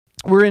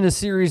We're in a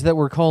series that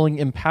we're calling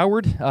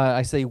Empowered.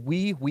 I say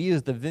we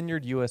as the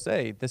Vineyard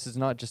USA. This is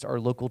not just our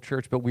local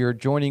church, but we are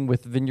joining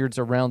with vineyards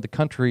around the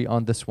country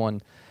on this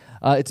one.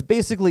 It's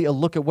basically a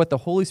look at what the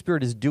Holy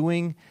Spirit is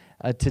doing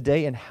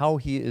today and how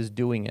he is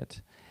doing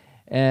it.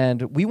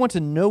 And we want to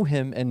know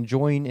him and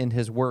join in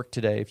his work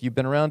today. If you've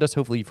been around us,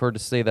 hopefully you've heard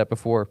us say that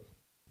before.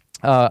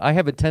 I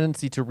have a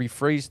tendency to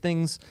rephrase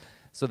things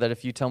so that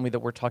if you tell me that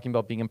we're talking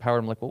about being empowered,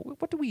 I'm like, well,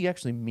 what do we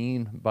actually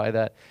mean by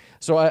that?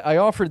 So I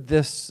offered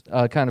this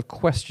kind of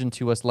question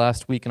to us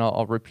last week, and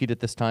I'll repeat it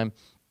this time.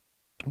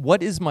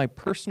 What is my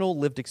personal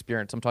lived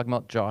experience? I'm talking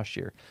about Josh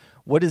here.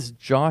 What is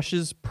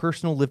Josh's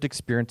personal lived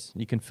experience?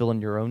 You can fill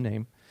in your own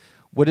name.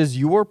 What is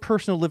your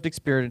personal lived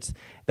experience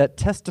that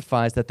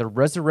testifies that the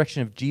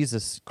resurrection of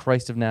Jesus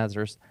Christ of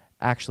Nazareth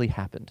actually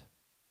happened?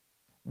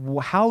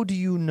 How do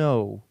you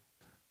know?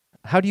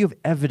 How do you have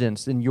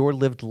evidence in your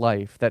lived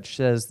life that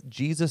says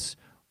Jesus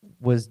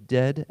was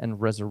dead and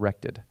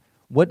resurrected?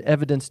 What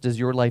evidence does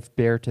your life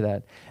bear to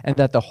that? And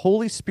that the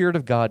Holy Spirit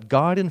of God,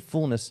 God in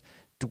fullness,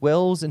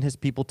 dwells in his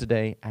people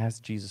today as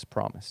Jesus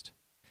promised.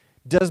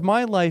 Does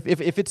my life,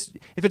 if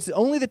it's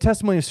only the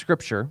testimony of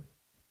Scripture,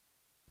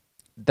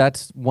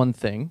 that's one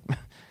thing.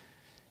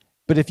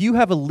 But if you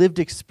have a lived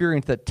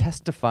experience that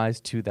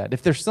testifies to that,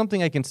 if there's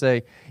something I can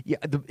say, yeah,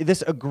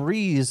 this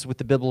agrees with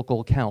the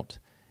biblical account,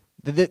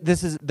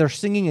 they're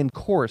singing in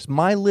chorus.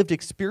 My lived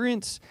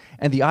experience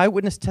and the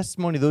eyewitness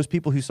testimony of those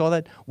people who saw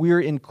that, we are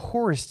in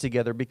chorus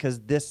together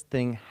because this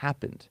thing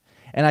happened.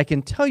 And I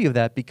can tell you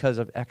that because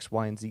of X,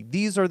 Y, and Z.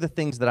 These are the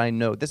things that I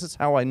know. This is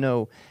how I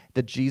know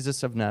that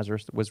Jesus of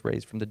Nazareth was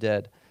raised from the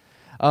dead.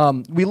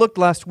 We looked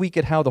last week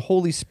at how the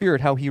Holy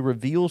Spirit, how he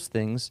reveals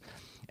things.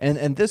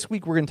 And this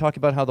week we're going to talk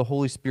about how the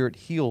Holy Spirit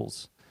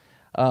heals.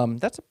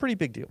 That's a pretty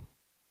big deal.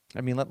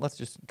 I mean, let's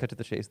just cut to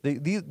the chase.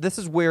 This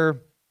is where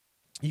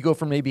you go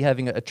from maybe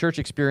having a church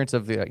experience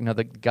of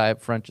the guy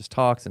up front just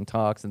talks, and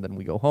then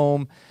we go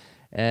home,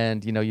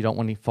 and you don't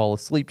want to fall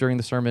asleep during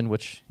the sermon,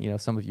 which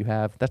some of you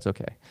have. That's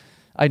okay.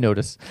 I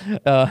notice.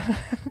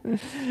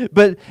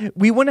 But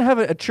we want to have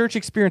a church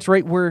experience,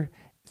 right, where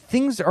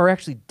things are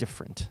actually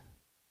different.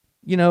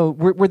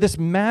 Where this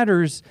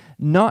matters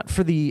not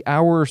for the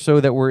hour or so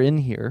that we're in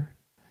here,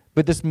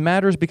 but this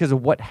matters because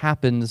of what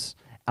happens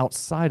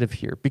outside of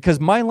here. Because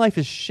my life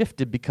is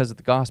shifted because of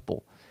the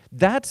gospel.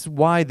 That's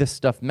why this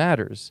stuff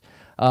matters.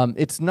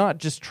 It's not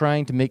just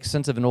trying to make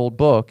sense of an old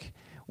book.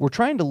 We're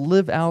trying to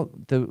live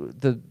out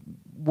the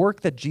work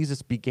that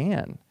Jesus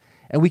began.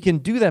 And we can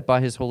do that by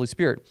his Holy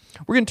Spirit.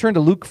 We're going to turn to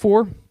Luke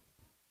 4.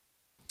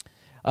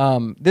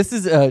 This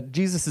is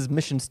Jesus'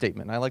 mission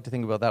statement. I like to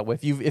think about it that way.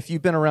 If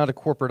you've been around a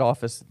corporate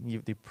office,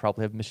 you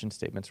probably have mission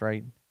statements,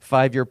 right?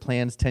 5-year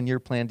plans, 10-year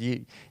plans.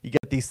 You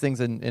get these things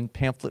in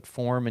pamphlet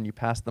form, and you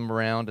pass them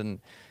around. And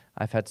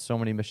I've had so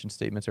many mission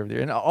statements over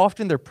there. And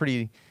often they're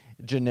pretty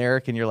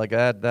generic, and you're like,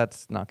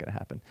 that's not going to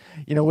happen.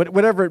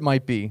 Whatever it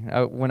might be.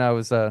 When I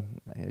was, I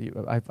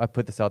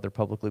put this out there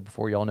publicly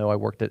before. Y'all know I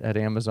worked at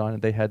Amazon,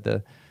 and they had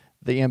the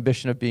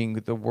ambition of being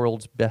the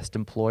world's best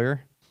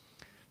employer.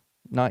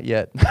 Not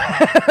yet.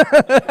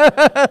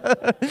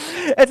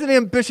 It's an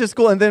ambitious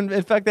goal, and then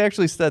in fact they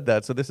actually said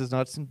that. So this is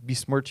not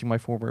besmirching my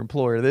former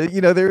employer.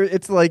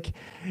 It's like,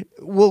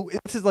 well,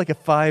 this is like a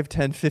 5,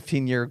 10,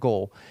 15-year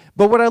goal.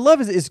 But what I love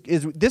is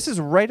this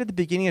is right at the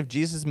beginning of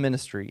Jesus'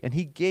 ministry, and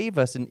he gave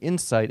us an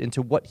insight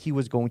into what he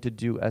was going to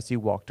do as he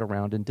walked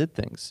around and did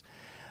things.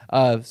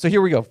 So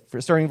here we go,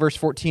 starting verse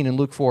 14 in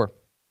Luke 4.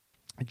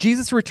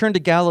 Jesus returned to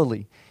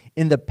Galilee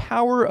in the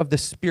power of the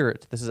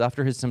Spirit. This is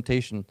after his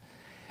temptation.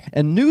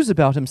 And news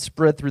about him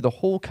spread through the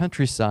whole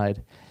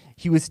countryside.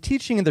 He was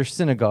teaching in their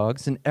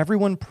synagogues, and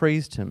everyone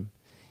praised him.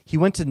 He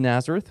went to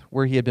Nazareth,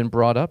 where he had been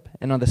brought up,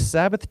 and on the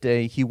Sabbath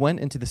day he went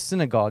into the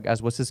synagogue,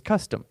 as was his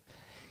custom.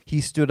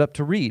 He stood up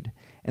to read,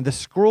 and the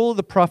scroll of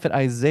the prophet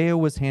Isaiah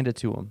was handed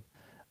to him.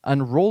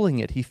 Unrolling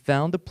it, he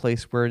found the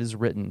place where it is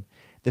written,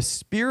 "The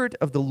Spirit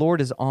of the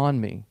Lord is on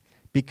me,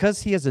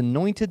 because he has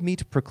anointed me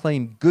to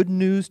proclaim good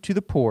news to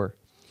the poor.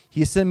 He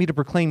has sent me to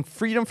proclaim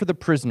freedom for the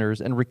prisoners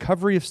and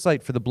recovery of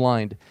sight for the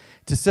blind,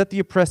 to set the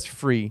oppressed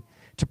free,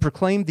 to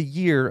proclaim the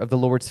year of the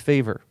Lord's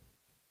favor."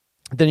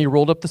 Then he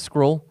rolled up the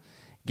scroll,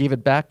 gave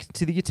it back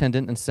to the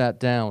attendant, and sat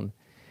down.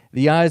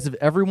 The eyes of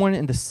everyone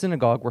in the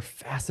synagogue were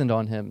fastened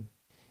on him.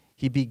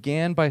 He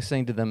began by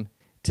saying to them,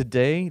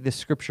 "Today this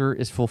scripture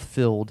is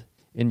fulfilled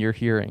in your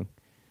hearing."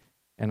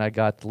 And I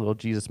got the little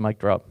Jesus mic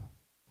drop.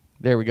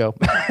 There we go.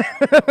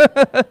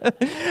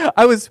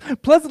 I was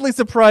pleasantly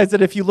surprised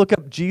that if you look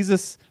up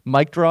Jesus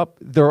mic drop,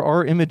 there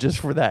are images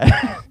for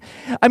that.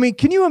 I mean,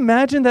 can you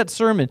imagine that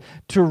sermon?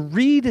 To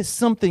read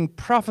something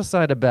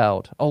prophesied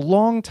about a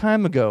long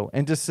time ago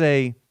and to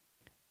say,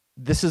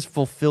 this is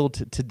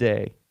fulfilled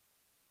today.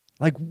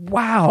 Like,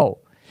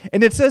 wow.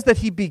 And it says that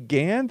he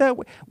began that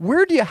way.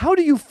 How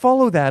do you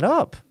follow that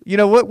up?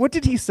 What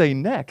did he say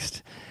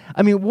next?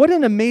 I mean, what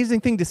an amazing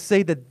thing to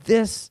say that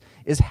this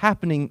is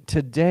happening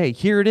today.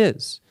 Here it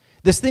is.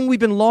 This thing we've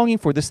been longing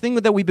for, this thing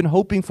that we've been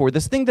hoping for,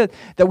 this thing that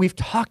we've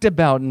talked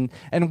about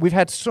and we've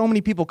had so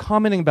many people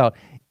commenting about,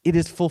 it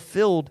is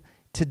fulfilled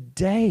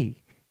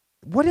today.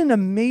 What an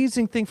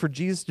amazing thing for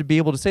Jesus to be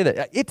able to say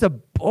that. It's a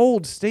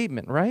bold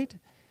statement, right?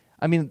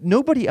 I mean,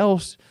 nobody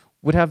else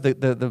would have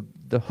the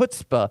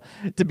chutzpah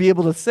to be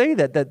able to say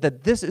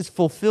that this is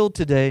fulfilled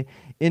today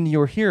in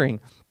your hearing.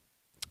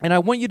 And I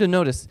want you to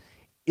notice,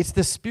 it's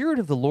the Spirit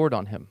of the Lord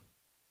on him.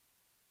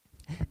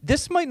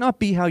 This might not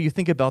be how you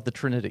think about the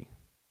Trinity,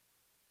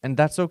 and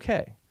that's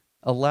okay.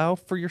 Allow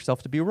for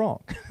yourself to be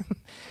wrong.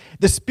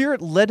 The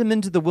Spirit led him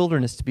into the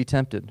wilderness to be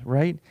tempted,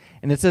 right?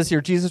 And it says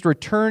here, Jesus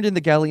returned in the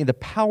Galilee in the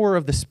power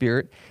of the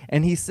Spirit,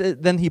 and he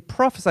said, then he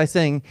prophesied,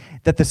 saying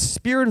that the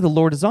Spirit of the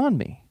Lord is on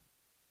me.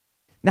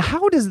 Now,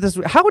 how does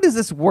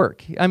this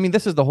work? I mean,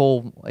 this is the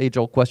whole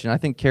age-old question. I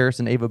think Karis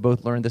and Ava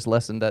both learned this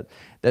lesson, that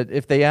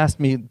if they asked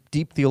me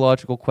deep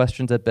theological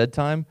questions at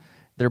bedtime,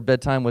 their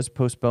bedtime was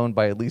postponed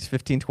by at least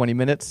 15, 20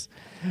 minutes.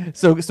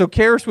 So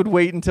Karis would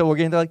wait until we're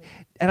getting like,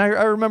 and I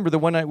remember the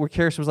one night where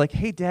Karis was like,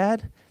 "Hey,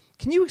 Dad,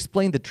 can you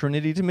explain the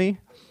Trinity to me?"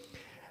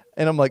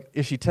 And I'm like,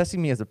 is she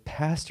testing me as a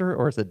pastor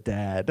or as a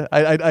dad?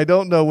 I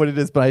don't know what it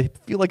is, but I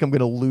feel like I'm going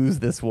to lose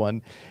this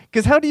one.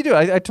 Because how do you do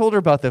it? I told her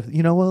about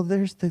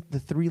there's the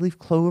three-leaf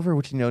clover,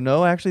 which,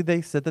 no, actually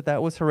they said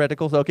that was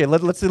heretical. So, okay,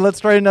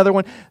 let's try another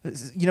one.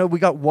 We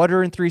got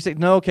water in 3 states.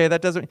 No, okay,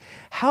 that doesn't.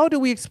 How do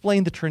we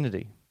explain the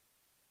Trinity?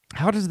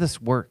 How does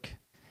this work?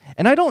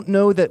 And I don't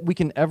know that we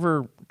can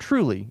ever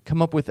truly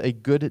come up with a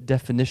good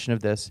definition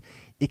of this,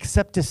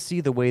 except to see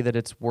the way that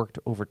it's worked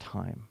over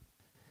time.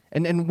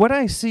 And what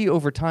I see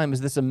over time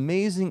is this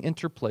amazing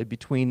interplay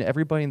between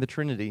everybody in the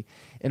Trinity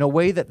in a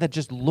way that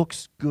just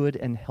looks good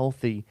and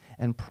healthy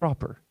and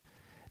proper.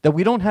 That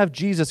we don't have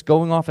Jesus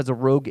going off as a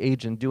rogue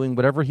agent doing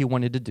whatever he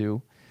wanted to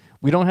do.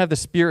 We don't have the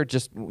Spirit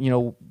just,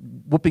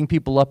 whooping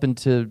people up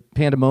into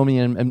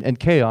pandemonium and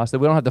chaos. That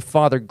we don't have the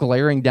Father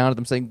glaring down at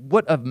them saying,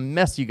 "What a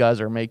mess you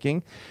guys are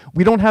making."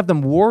 We don't have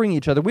them warring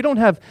each other. We don't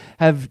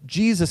have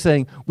Jesus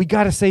saying, "We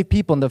got to save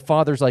people," and the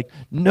Father's like,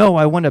 "No,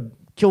 I want to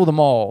kill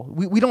them all."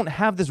 We don't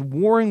have this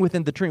warring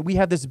within the Trinity. We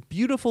have this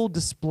beautiful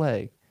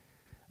display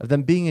of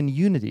them being in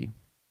unity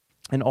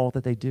in all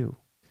that they do.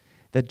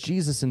 That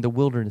Jesus in the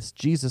wilderness,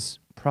 Jesus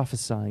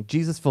prophesying,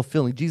 Jesus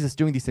fulfilling, Jesus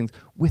doing these things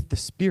with the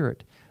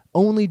Spirit,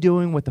 only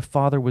doing what the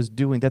Father was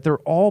doing, that they're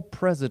all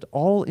present,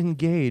 all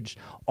engaged,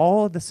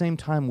 all at the same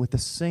time with the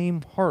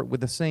same heart, with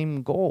the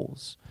same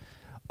goals.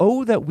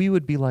 Oh, that we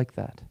would be like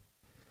that.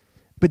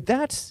 But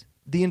that's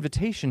the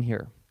invitation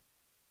here.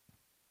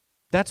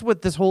 That's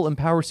what this whole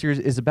Empower series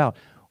is about.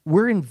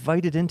 We're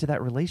invited into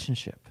that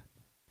relationship.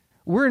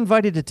 We're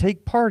invited to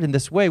take part in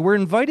this way. We're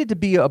invited to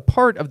be a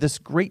part of this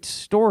great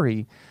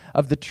story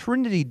of the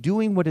Trinity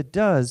doing what it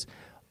does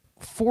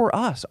for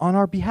us, on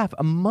our behalf,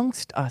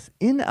 amongst us,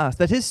 in us.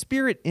 That his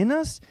Spirit in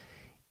us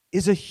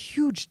is a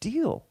huge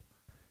deal.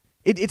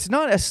 It's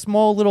not a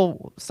small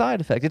little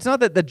side effect. It's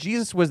not that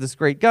Jesus was this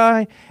great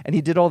guy and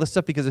he did all this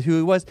stuff because of who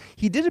he was.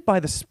 He did it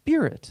by the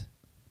Spirit.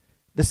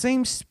 The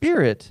same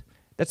Spirit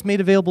that's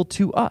made available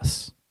to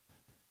us.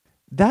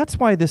 That's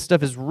why this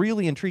stuff is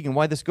really intriguing,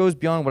 why this goes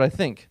beyond what I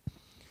think.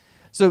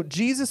 So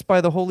Jesus, by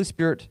the Holy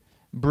Spirit,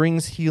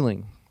 brings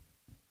healing.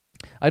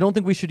 I don't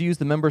think we should use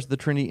the members of the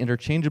Trinity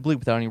interchangeably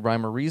without any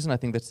rhyme or reason. I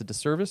think that's a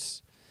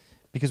disservice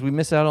because we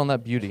miss out on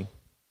that beauty.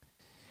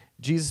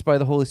 Jesus, by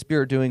the Holy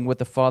Spirit, doing what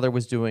the Father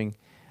was doing.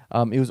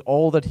 It was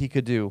all that he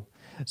could do.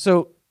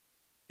 So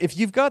if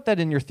you've got that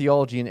in your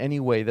theology in any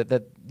way,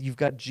 that you've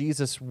got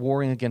Jesus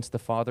warring against the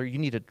Father, you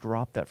need to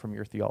drop that from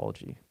your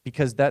theology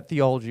because that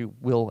theology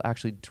will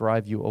actually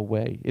drive you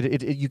away.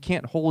 You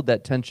can't hold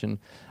that tension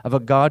of a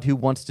God who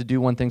wants to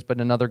do one thing,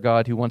 but another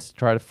God who wants to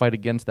try to fight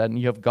against that, and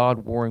you have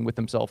God warring with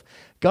himself.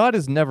 God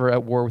is never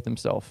at war with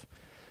himself.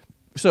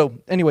 So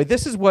anyway,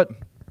 this is what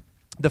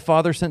the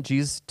Father sent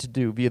Jesus to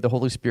do via the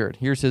Holy Spirit.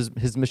 Here's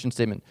his mission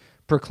statement.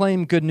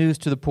 Proclaim good news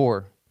to the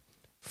poor,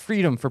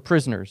 freedom for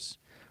prisoners,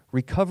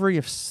 recovery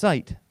of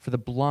sight for the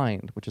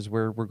blind, which is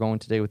where we're going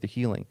today with the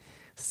healing,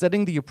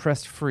 setting the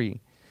oppressed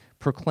free,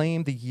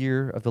 proclaim the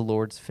year of the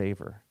Lord's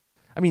favor.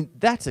 I mean,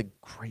 that's a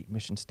great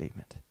mission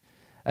statement.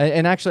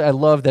 And actually, I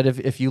love that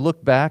if you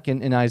look back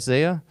in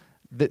Isaiah,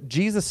 that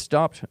Jesus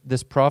stopped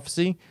this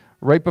prophecy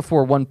right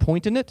before one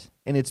point in it,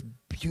 and it's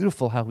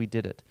beautiful how he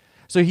did it.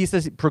 So he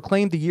says,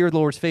 proclaim the year of the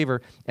Lord's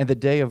favor, and the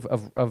day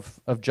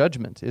of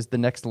judgment is the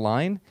next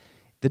line.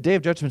 The day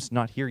of judgment's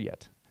not here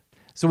yet.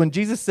 So when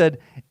Jesus said,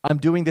 I'm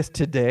doing this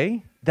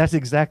today, that's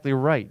exactly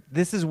right.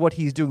 This is what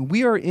he's doing.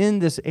 We are in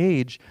this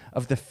age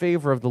of the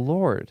favor of the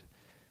Lord.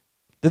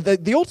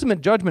 The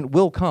ultimate judgment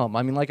will come.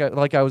 I mean,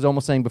 like I was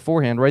almost saying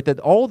beforehand, right? That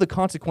all the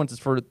consequences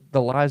for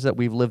the lives that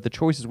we've lived, the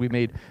choices we've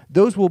made,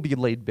 those will be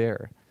laid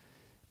bare.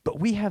 But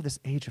we have this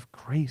age of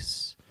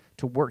grace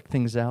to work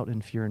things out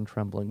in fear and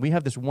trembling. We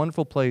have this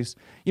wonderful place.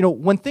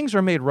 When things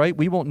are made right,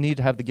 we won't need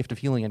to have the gift of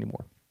healing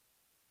anymore.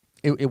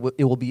 It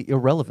will be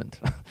irrelevant,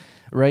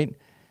 right?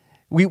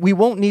 We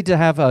won't need to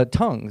have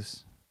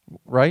tongues,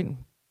 right?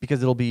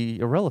 Because it'll be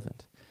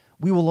irrelevant.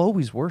 We will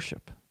always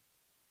worship.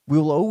 We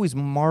will always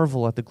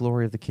marvel at the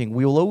glory of the King.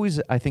 We will always,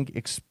 I think,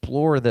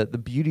 explore the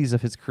beauties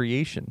of his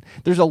creation.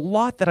 There's a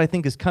lot that I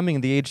think is coming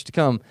in the age to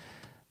come,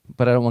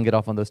 but I don't want to get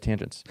off on those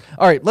tangents.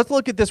 All right, let's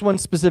look at this one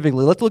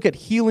specifically. Let's look at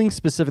healing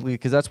specifically,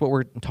 because that's what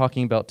we're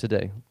talking about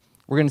today.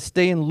 We're going to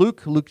stay in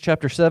Luke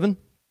chapter 7.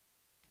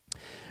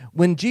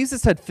 When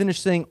Jesus had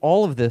finished saying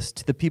all of this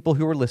to the people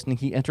who were listening,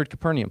 he entered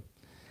Capernaum.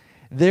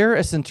 There,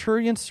 a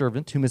centurion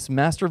servant whom his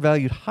master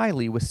valued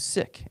highly was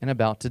sick and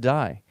about to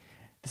die.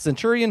 The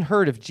centurion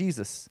heard of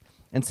Jesus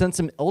and sent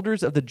some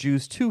elders of the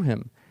Jews to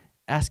him,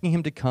 asking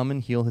him to come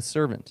and heal his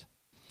servant.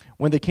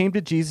 When they came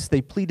to Jesus,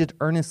 they pleaded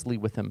earnestly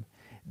with him.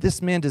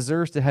 This man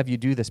deserves to have you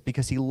do this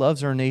because he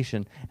loves our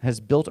nation and has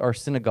built our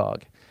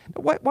synagogue.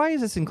 Why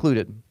is this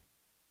included?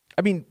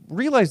 I mean,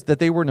 realize that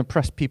they were an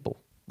oppressed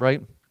people,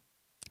 right?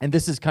 And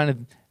this is kind of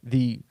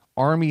the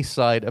army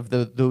side of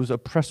those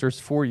oppressors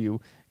for you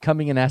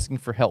coming and asking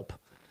for help.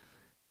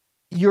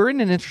 You're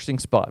in an interesting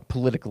spot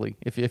politically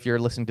if you're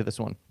listening to this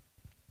one.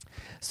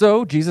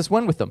 So Jesus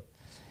went with them.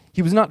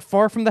 He was not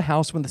far from the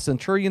house when the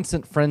centurion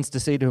sent friends to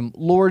say to him,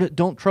 Lord,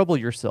 don't trouble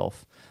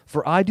yourself,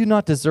 for I do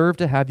not deserve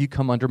to have you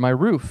come under my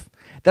roof.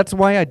 That's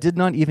why I did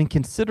not even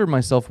consider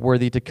myself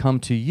worthy to come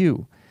to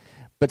you.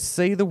 But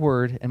say the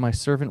word, and my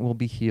servant will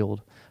be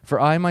healed. For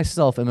I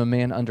myself am a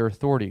man under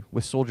authority,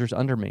 with soldiers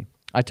under me.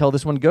 I tell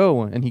this one,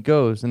 go, and he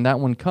goes, and that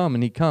one, come,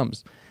 and he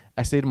comes.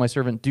 I say to my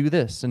servant, do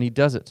this, and he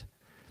does it.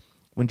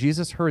 When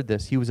Jesus heard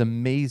this, he was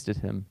amazed at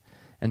him,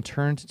 and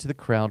turned to the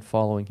crowd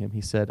following him.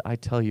 He said, I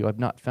tell you, I've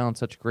not found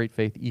such great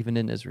faith even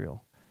in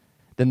Israel.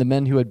 Then the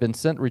men who had been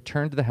sent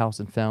returned to the house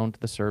and found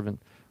the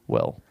servant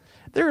well.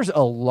 There's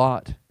a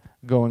lot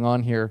going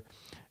on here.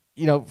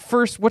 You know,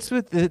 first, what's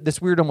with this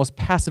weird, almost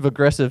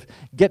passive-aggressive,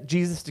 get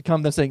Jesus to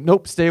come, then saying,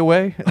 nope, stay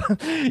away?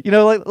 You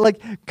know,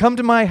 like, come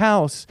to my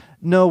house.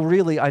 No,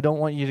 really, I don't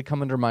want you to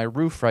come under my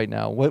roof right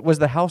now. Was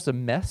the house a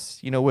mess?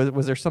 You know,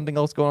 was there something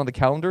else going on the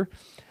calendar?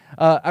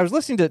 I was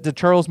listening to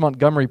Charles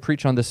Montgomery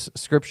preach on this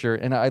scripture,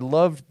 and I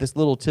loved this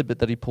little tidbit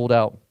that he pulled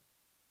out.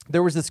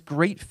 There was this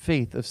great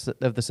faith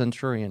of the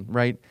centurion,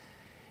 right,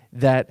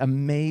 that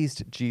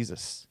amazed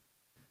Jesus.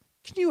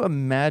 Can you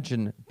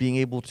imagine being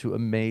able to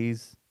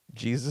amaze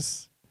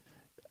Jesus?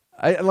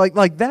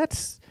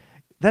 That's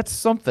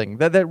something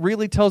that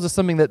really tells us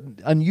something that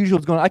unusual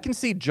is going on. I can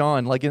see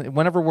John,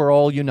 whenever we're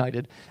all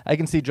united, I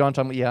can see John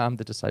talking, yeah, I'm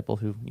the disciple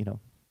who,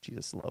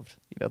 Jesus loved.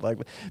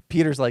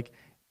 Peter's like,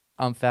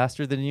 I'm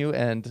faster than you,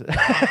 and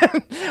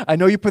I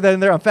know you put that in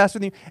there, I'm faster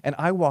than you, and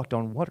I walked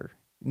on water.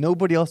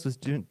 Nobody else was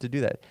to do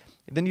that.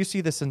 And then you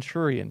see the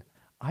centurion.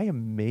 I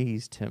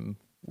amazed him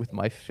with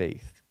my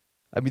faith.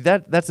 I mean,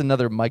 that's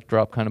another mic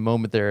drop kind of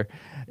moment there.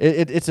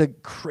 It's a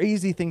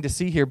crazy thing to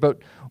see here, but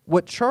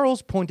what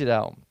Charles pointed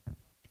out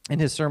in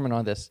his sermon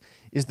on this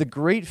is the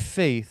great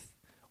faith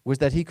was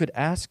that he could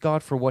ask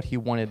God for what he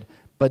wanted,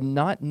 but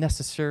not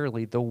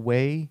necessarily the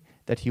way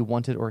that he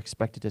wanted or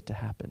expected it to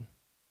happen.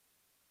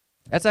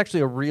 That's actually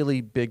a really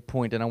big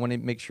point, and I want to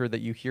make sure that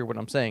you hear what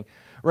I'm saying,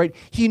 right?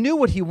 He knew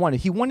what he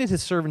wanted. He wanted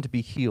his servant to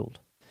be healed.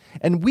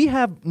 And we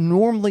have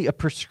normally a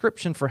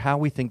prescription for how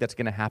we think that's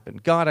going to happen.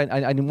 God,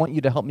 I want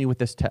you to help me with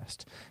this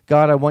test.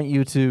 God, I want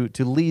you to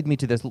lead me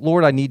to this.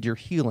 Lord, I need your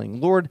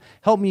healing. Lord,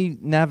 help me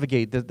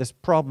navigate this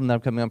problem that I'm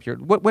coming up here.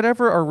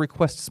 Whatever our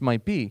requests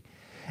might be.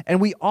 And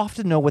we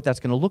often know what that's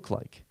going to look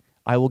like.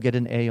 I will get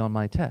an A on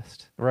my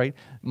test, right?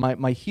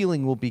 My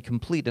healing will be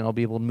complete, and I'll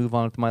be able to move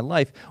on with my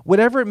life,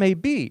 whatever it may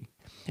be.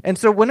 And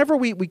so whenever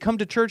we come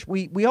to church,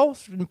 we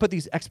often put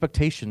these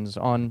expectations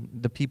on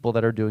the people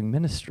that are doing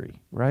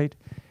ministry, right?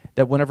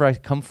 That whenever I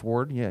come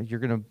forward, you're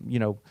going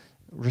to,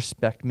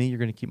 respect me. You're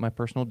going to keep my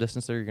personal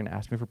distance there. You're going to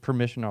ask me for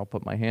permission. I'll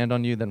put my hand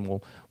on you. Then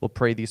we'll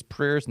pray these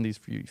prayers and these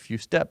few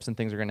steps, and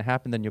things are going to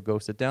happen. Then you'll go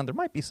sit down. There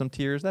might be some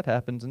tears. That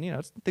happens, and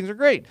things are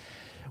great.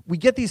 We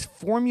get these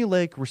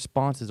formulaic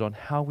responses on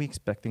how we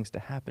expect things to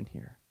happen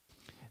here.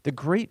 The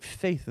great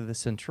faith of the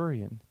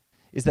centurion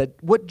is that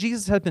what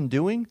Jesus had been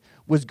doing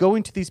was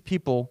going to these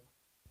people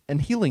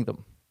and healing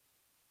them.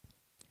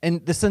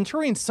 And the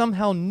centurion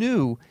somehow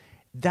knew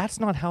that's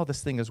not how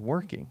this thing is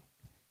working.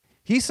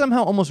 He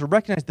somehow almost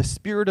recognized the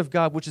Spirit of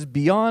God, which is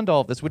beyond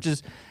all of this, which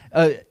is,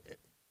 I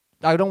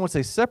don't want to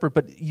say separate,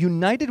 but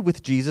united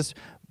with Jesus,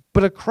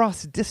 but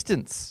across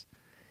distance.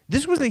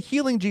 This was a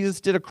healing Jesus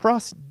did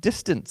across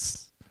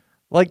distance.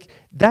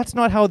 That's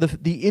not how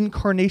the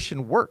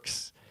incarnation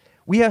works.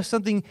 We have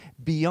something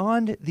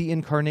beyond the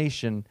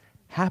incarnation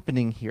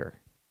happening here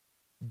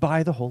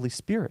by the Holy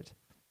Spirit.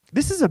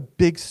 This is a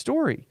big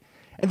story.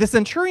 And the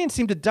centurion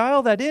seemed to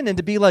dial that in and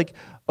to be like,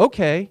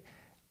 okay,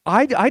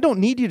 I don't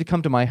need you to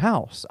come to my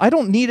house. I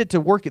don't need it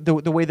to work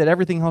the way that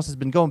everything else has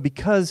been going,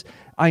 because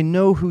I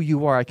know who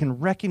you are. I can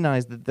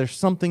recognize that there's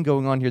something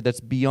going on here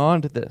that's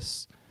beyond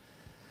this.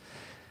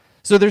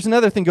 So there's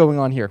another thing going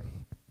on here.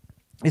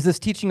 Is this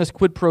teaching us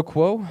quid pro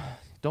quo?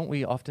 Don't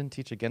we often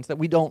teach against that?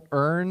 We don't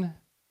earn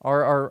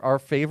our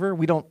favor.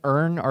 We don't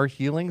earn our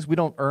healings. We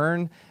don't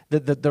earn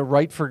the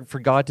right for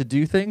God to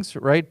do things,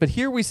 right? But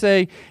here we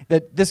say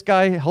that this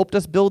guy helped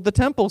us build the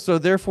temple, so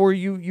therefore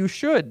you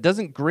should.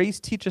 Doesn't grace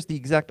teach us the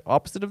exact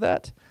opposite of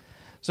that?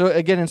 So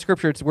again, in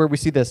Scripture, it's where we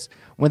see this.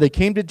 When they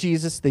came to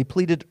Jesus, they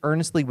pleaded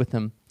earnestly with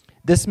him,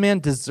 this man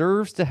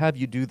deserves to have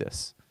you do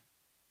this.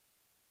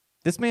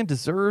 This man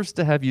deserves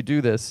to have you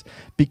do this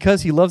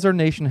because he loves our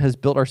nation, has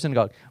built our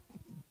synagogue.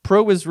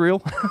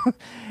 Pro-Israel,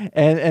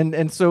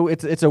 and so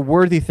it's a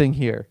worthy thing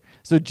here.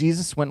 So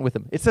Jesus went with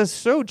him. It says,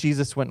 so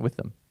Jesus went with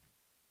them.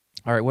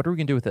 All right, what are we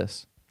going to do with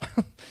this?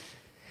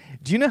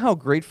 Do you know how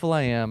grateful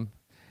I am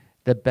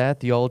that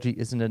bad theology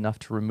isn't enough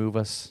to remove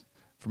us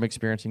from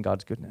experiencing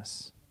God's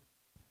goodness?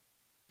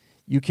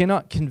 You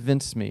cannot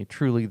convince me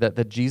truly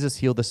that Jesus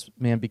healed this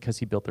man because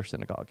he built their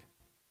synagogue.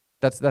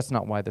 That's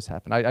not why this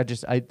happened.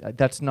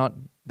 That's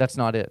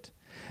not it.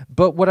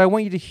 But what I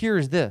want you to hear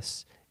is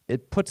this.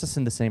 It puts us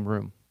in the same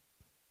room.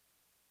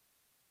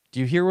 Do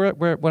you hear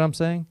what I'm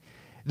saying?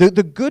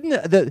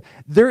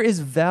 There is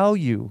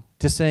value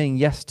to saying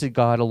yes to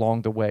God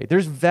along the way.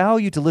 There's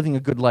value to living a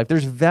good life.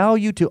 There's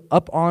value to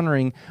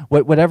up-honoring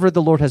whatever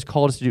the Lord has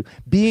called us to do.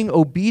 Being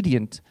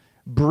obedient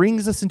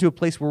brings us into a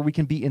place where we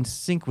can be in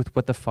sync with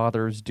what the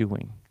Father is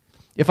doing.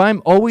 If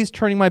I'm always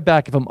turning my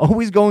back, if I'm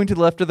always going to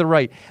the left or the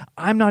right,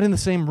 I'm not in the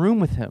same room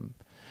with him.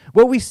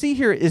 What we see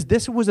here is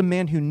this was a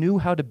man who knew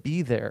how to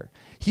be there.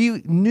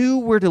 He knew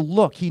where to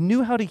look. He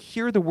knew how to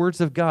hear the words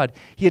of God.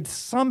 He had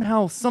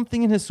somehow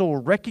something in his soul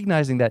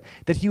recognizing that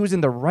he was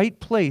in the right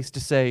place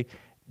to say,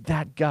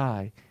 that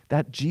guy,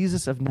 that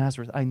Jesus of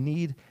Nazareth, I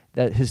need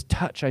his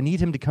touch. I need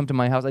him to come to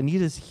my house. I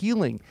need his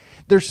healing.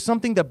 There's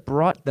something that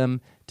brought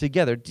them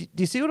together. Do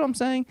you see what I'm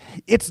saying?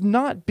 It's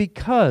not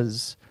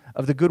because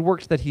of the good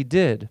works that he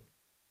did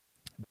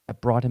that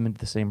brought him into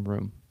the same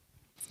room.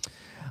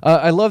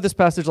 I love this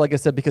passage, like I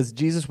said, because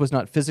Jesus was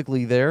not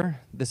physically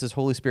there. This is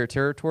Holy Spirit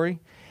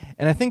territory.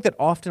 And I think that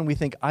often we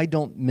think, I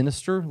don't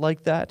minister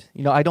like that.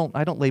 You know, I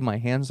don't lay my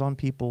hands on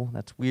people.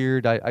 That's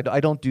weird. I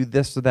don't do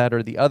this or that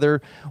or the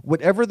other.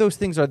 Whatever those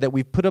things are that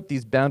we've put up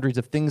these boundaries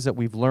of things that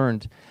we've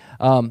learned.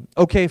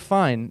 Okay,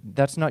 fine.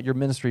 That's not your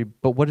ministry.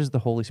 But what is the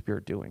Holy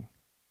Spirit doing?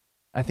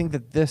 I think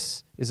that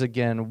this is,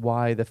 again,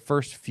 why the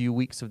first few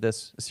weeks of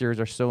this series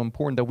are so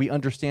important, that we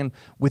understand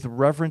with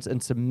reverence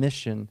and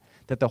submission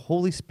that the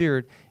Holy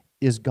Spirit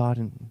is God,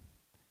 and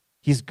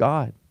he's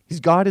God. He's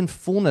God in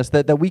fullness,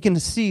 that we can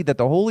see that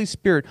the Holy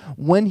Spirit,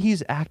 when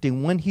he's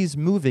acting, when he's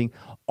moving,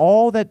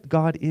 all that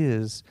God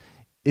is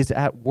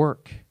at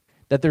work.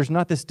 That there's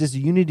not this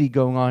disunity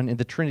going on in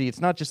the Trinity.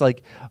 It's not just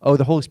like, oh,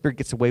 the Holy Spirit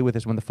gets away with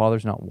this when the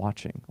Father's not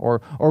watching.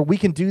 Or we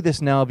can do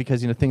this now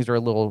because, things are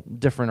a little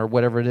different or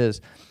whatever it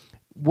is.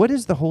 What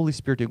is the Holy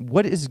Spirit doing?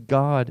 What is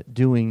God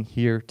doing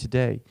here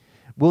today?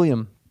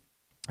 William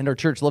in our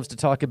church loves to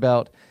talk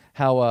about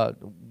how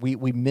we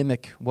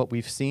mimic what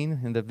we've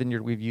seen. In the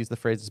vineyard, we've used the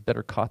phrase, it's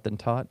better caught than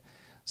taught.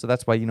 So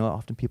that's why,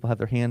 often people have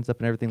their hands up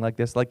and everything like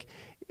this. Like,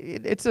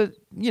 it's a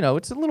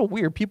little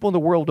weird. People in the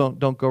world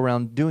don't go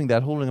around doing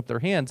that, holding up their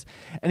hands.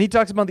 And he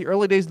talks about the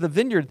early days of the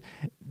vineyard.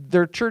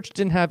 Their church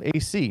didn't have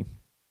AC.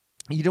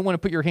 You didn't want to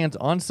put your hands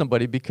on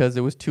somebody because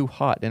it was too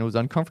hot and it was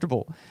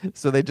uncomfortable.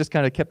 So they just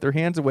kind of kept their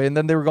hands away. And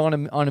then they were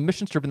going on a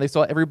mission trip and they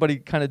saw everybody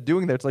kind of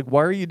doing that. It's like,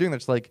 why are you doing that?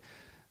 It's like,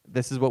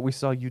 this is what we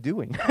saw you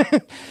doing.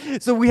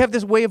 So we have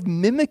this way of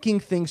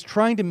mimicking things,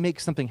 trying to make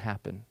something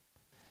happen.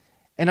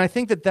 And I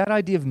think that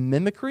idea of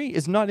mimicry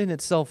is not in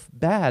itself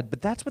bad,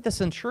 but that's what the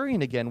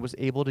centurion, again, was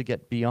able to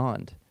get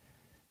beyond.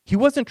 He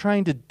wasn't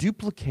trying to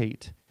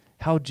duplicate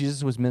how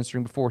Jesus was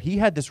ministering before. He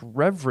had this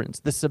reverence,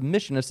 this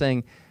submission of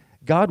saying,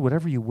 God,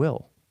 whatever you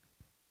will.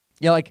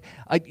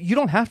 You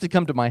don't have to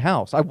come to my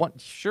house.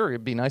 Sure,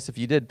 it'd be nice if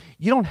you did.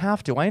 You don't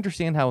have to. I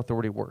understand how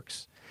authority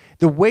works.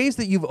 The ways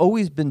that you've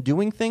always been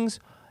doing things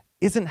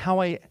isn't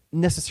how I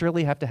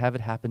necessarily have to have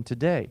it happen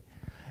today.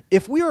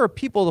 If we are a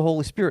people of the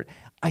Holy Spirit,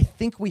 I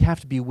think we have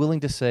to be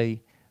willing to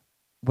say,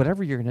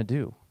 whatever you're going to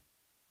do.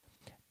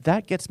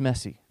 That gets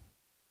messy.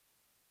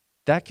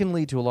 That can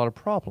lead to a lot of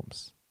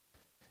problems.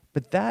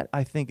 But that,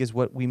 I think, is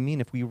what we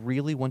mean if we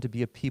really want to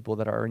be a people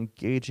that are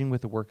engaging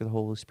with the work of the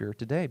Holy Spirit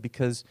today,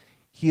 because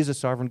he is a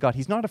sovereign God.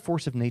 He's not a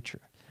force of nature.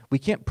 We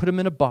can't put him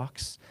in a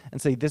box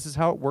and say, this is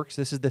how it works.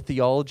 This is the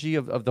theology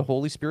of the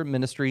Holy Spirit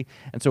ministry.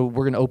 And so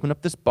we're going to open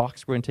up this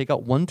box. We're going to take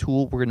out one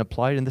tool. We're going to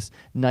apply it in this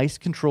nice,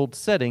 controlled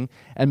setting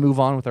and move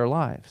on with our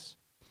lives.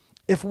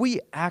 If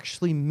we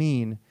actually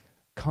mean,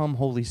 come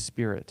Holy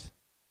Spirit,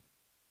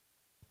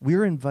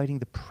 we're inviting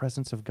the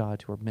presence of God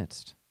to our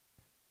midst.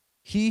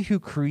 He who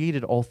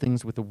created all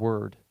things with the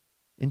word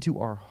into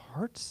our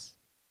hearts.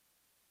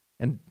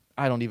 And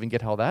I don't even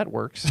get how that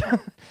works.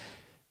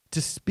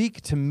 To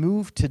speak, to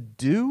move, to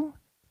do,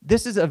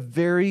 this is a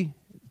very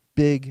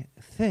big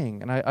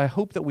thing. And I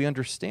hope that we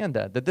understand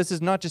that this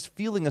is not just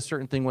feeling a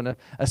certain thing when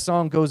a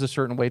song goes a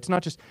certain way. It's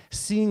not just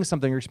seeing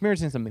something or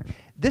experiencing something.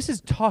 This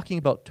is talking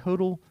about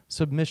total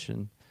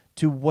submission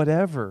to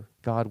whatever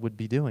God would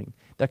be doing.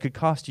 That could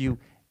cost you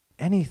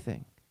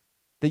anything.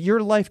 That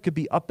your life could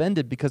be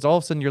upended because all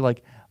of a sudden you're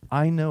like,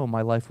 I know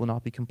my life will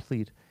not be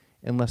complete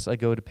unless I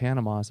go to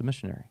Panama as a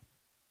missionary.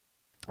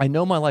 I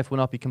know my life will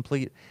not be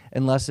complete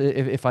unless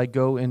if I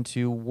go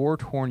into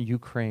war-torn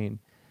Ukraine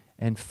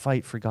and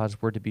fight for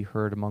God's word to be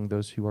heard among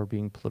those who are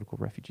being political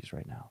refugees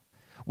right now.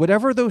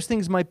 Whatever those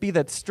things might be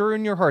that stir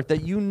in your heart,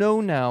 that you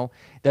know now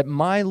that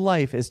my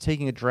life is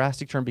taking a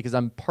drastic turn because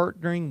I'm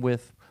partnering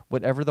with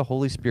whatever the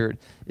Holy Spirit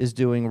is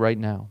doing right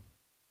now.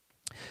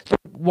 So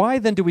why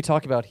then do we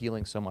talk about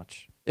healing so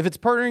much? If it's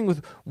partnering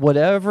with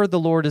whatever the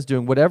Lord is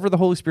doing, whatever the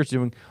Holy Spirit's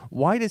doing,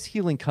 why does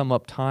healing come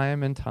up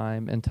time and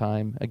time and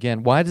time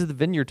again? Why does the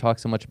Vineyard talk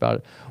so much about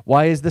it?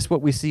 Why is this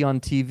what we see on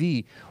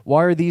TV?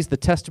 Why are these the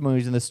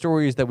testimonies and the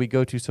stories that we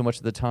go to so much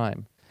of the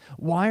time?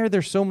 Why are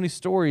there so many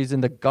stories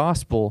in the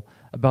gospel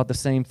about the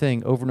same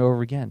thing over and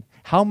over again?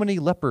 How many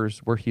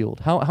lepers were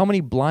healed? How many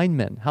blind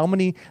men? How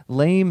many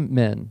lame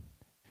men?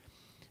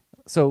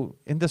 So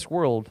in this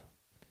world,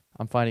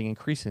 I'm finding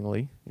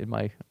increasingly in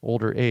my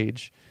older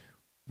age,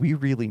 we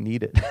really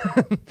need it.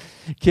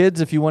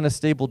 Kids, if you want a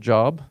stable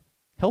job,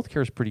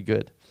 healthcare is pretty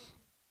good.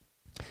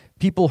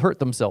 People hurt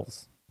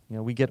themselves.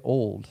 We get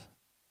old,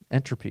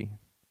 entropy.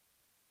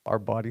 Our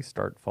bodies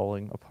start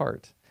falling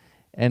apart.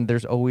 And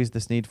there's always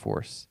this need for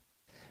us.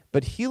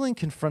 But healing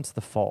confronts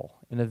the fall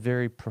in a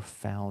very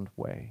profound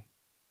way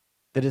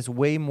that is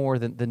way more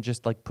than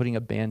just like putting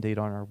a Band-Aid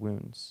on our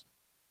wounds.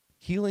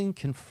 Healing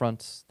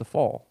confronts the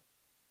fall.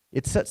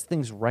 It sets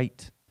things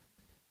right.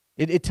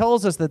 It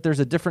tells us that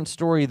there's a different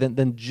story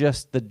than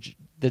just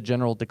the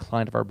general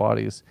decline of our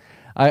bodies.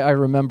 I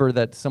remember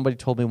that somebody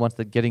told me once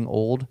that getting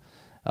old,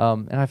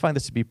 and I find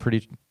this to be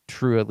pretty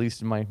true, at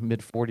least in my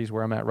mid-40s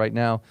where I'm at right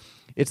now.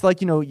 It's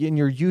like, in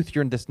your youth,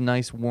 you're in this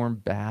nice warm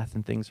bath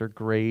and things are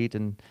great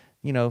and,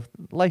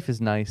 life is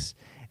nice.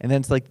 And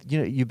then it's like,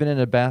 you've been in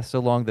a bath so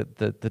long that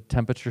the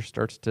temperature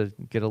starts to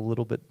get a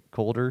little bit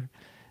colder.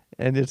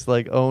 And it's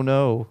like, oh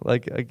no,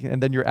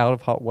 and then you're out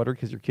of hot water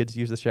because your kids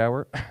use the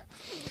shower.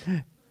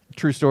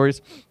 True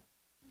stories.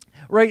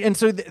 Right, and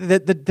so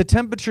the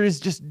temperature is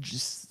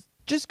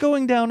just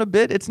going down a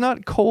bit. It's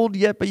not cold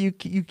yet, but you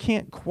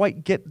can't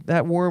quite get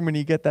that warm when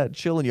you get that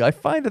chill in you. I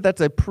find that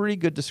that's a pretty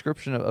good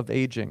description of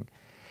aging.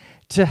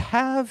 To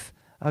have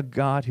a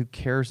God who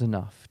cares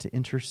enough to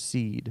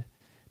intercede,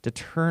 to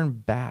turn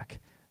back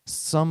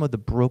some of the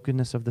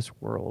brokenness of this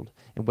world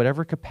in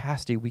whatever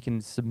capacity we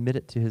can submit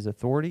it to his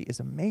authority is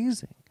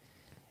amazing.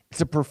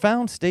 It's a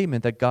profound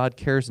statement that God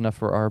cares enough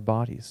for our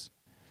bodies.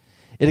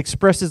 It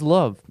expresses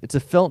love. It's a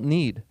felt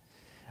need.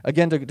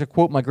 Again, to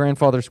quote my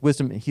grandfather's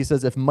wisdom, he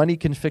says, if money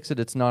can fix it,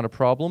 it's not a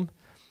problem.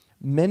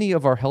 Many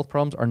of our health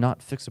problems are not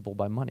fixable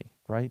by money,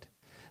 right?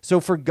 So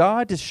for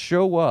God to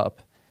show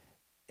up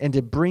and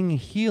to bring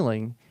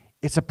healing,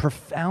 it's a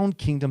profound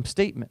kingdom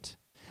statement.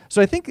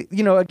 So I think,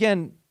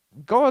 again,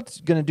 God's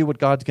going to do what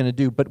God's going to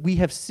do, but we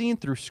have seen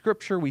through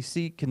Scripture, we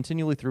see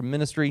continually through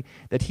ministry,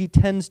 that he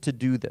tends to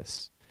do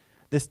this.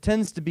 This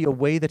tends to be a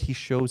way that he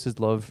shows his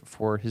love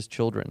for his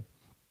children.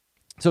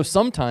 So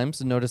sometimes,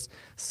 and notice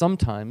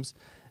sometimes,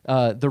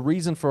 the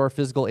reason for our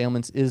physical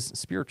ailments is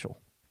spiritual,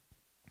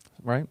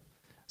 right?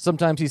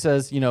 Sometimes he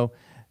says,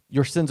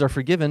 your sins are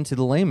forgiven to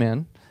the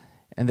layman,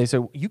 and they say,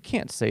 you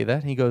can't say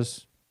that. And he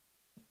goes,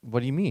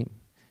 what do you mean?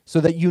 So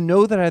that you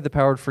know that I have the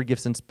power to forgive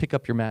sins, pick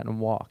up your mat and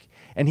walk.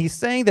 And he's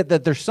saying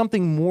that there's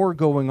something more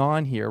going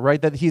on here,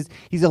 right? That he's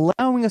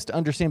allowing us to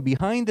understand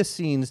behind the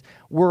scenes,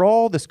 we're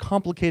all this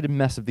complicated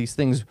mess of these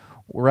things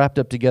wrapped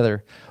up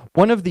together.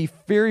 One of the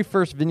very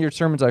first Vineyard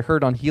sermons I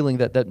heard on healing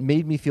that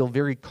made me feel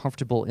very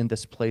comfortable in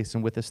this place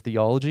and with this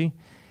theology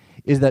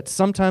is that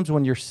sometimes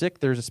when you're sick,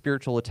 there's a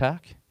spiritual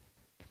attack,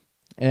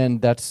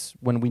 and that's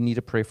when we need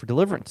to pray for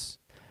deliverance.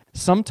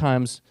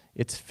 Sometimes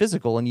it's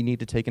physical and you need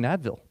to take an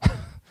Advil,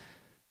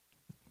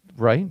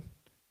 right?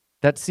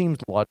 That seems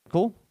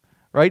logical,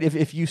 right?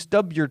 If you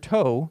stub your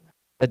toe,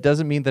 that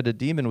doesn't mean that a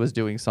demon was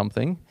doing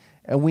something.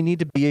 And we need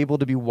to be able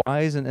to be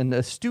wise and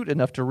astute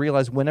enough to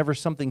realize whenever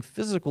something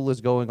physical is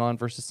going on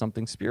versus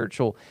something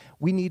spiritual,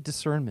 we need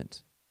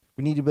discernment.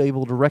 We need to be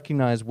able to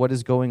recognize what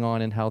is going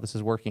on and how this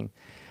is working.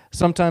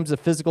 Sometimes the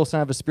physical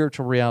sign of a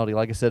spiritual reality,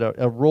 like I said,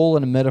 a role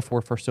and a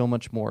metaphor for so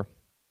much more.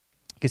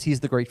 Because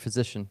he's the great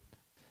physician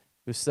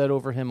who said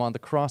over him on the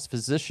cross,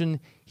 physician,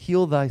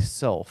 heal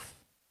thyself.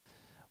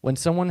 When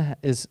someone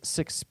is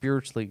sick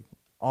spiritually,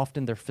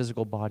 often their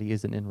physical body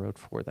is an inroad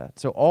for that.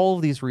 So all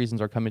of these reasons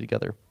are coming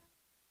together.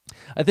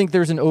 I think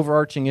there's an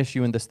overarching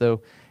issue in this,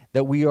 though,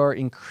 that we are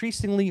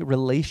increasingly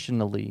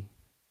relationally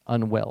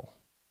unwell.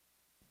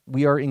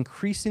 We are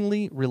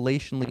increasingly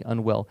relationally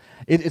unwell.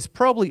 It's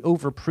probably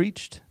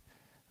overpreached,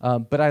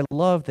 but I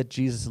love that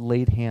Jesus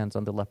laid hands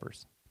on the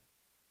lepers.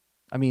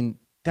 I mean,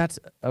 that's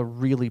a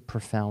really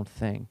profound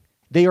thing.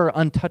 They are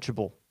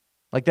untouchable.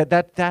 Like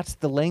that's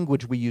the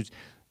language we use.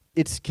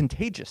 It's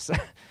contagious.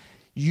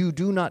 You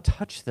do not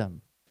touch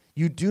them.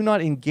 You do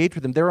not engage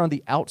with them. They're on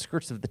the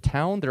outskirts of the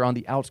town. They're on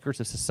the outskirts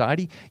of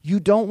society. You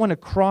don't want to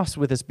cross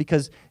with this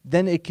because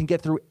then it can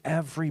get through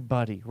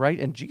everybody, right?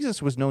 And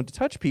Jesus was known to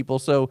touch people.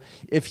 So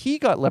if he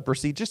got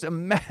leprosy, just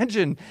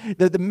imagine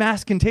the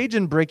mass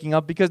contagion breaking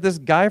up because this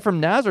guy from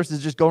Nazareth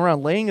is just going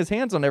around laying his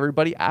hands on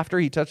everybody after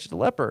he touched the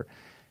leper.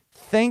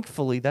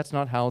 Thankfully, that's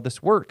not how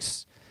this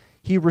works.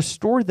 He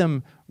restored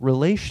them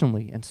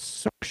relationally and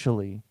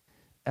socially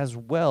as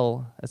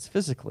well as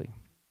physically.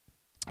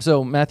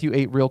 So Matthew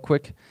 8, real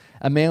quick.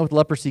 A man with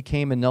leprosy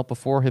came and knelt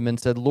before him and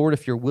said, Lord,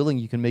 if you're willing,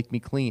 you can make me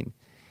clean.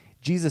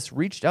 Jesus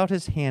reached out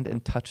his hand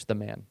and touched the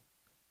man.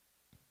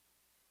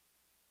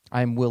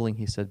 I am willing,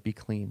 he said, be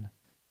clean.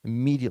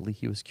 Immediately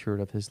he was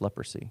cured of his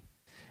leprosy.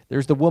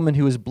 There's the woman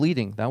who was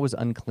bleeding. That was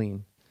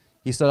unclean.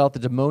 He set out the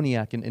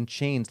demoniac in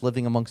chains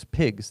living amongst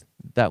pigs.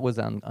 That was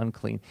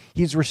unclean.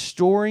 He's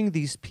restoring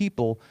these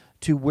people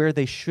to where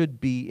they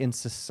should be in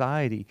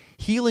society.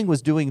 Healing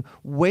was doing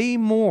way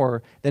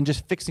more than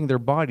just fixing their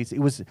bodies. It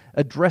was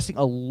addressing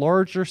a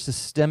larger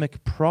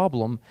systemic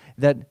problem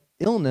that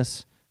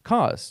illness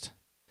caused.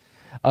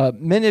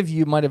 Many of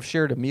you might have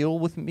shared a meal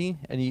with me,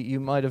 and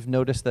you might have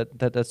noticed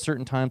that at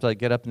certain times I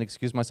get up and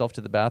excuse myself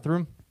to the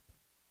bathroom.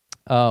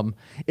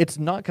 It's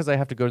not because I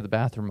have to go to the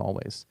bathroom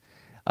always.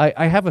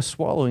 I have a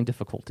swallowing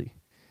difficulty,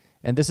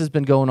 and this has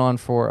been going on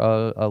for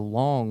a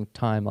long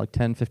time, like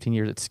 10, 15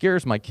 years. It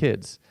scares my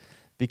kids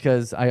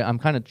because I'm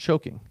kind of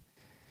choking,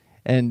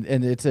 and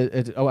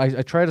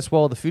I try to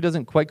swallow. The food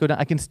doesn't quite go down.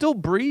 I can still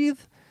breathe,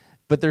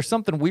 but there's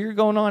something weird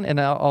going on, and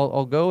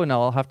I'll go and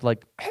I'll have to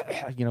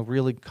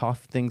really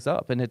cough things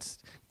up, and it's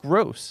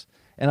gross,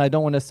 and I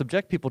don't want to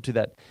subject people to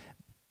that.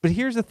 But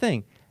here's the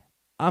thing.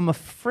 I'm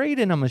afraid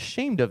and I'm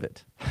ashamed of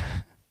it.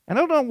 I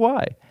don't know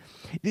why.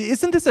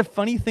 Isn't this a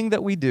funny thing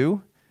that we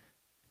do?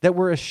 That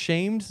we're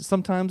ashamed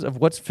sometimes of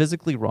what's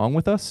physically wrong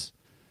with us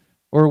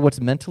or what's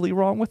mentally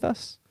wrong with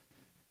us?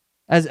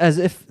 As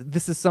if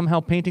this is somehow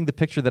painting the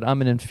picture that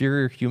I'm an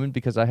inferior human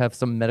because I have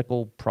some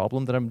medical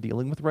problem that I'm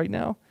dealing with right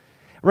now.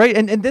 Right?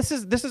 And this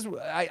is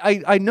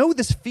I know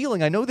this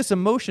feeling, I know this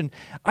emotion.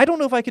 I don't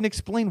know if I can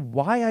explain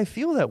why I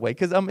feel that way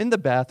because I'm in the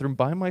bathroom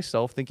by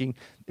myself thinking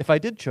if I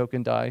did choke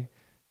and die,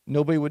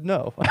 nobody would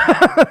know.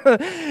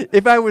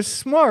 If I was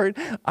smart,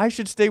 I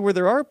should stay where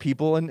there are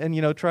people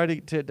and try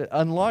to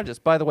unlodge this.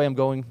 By the way, I'm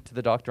going to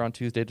the doctor on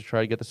Tuesday to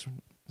try to get this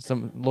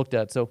some looked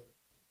at, so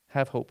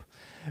have hope.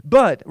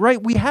 But,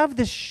 right, we have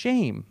this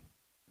shame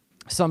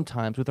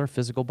sometimes with our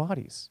physical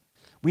bodies.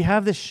 We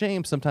have this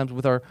shame sometimes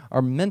with our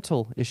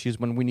mental issues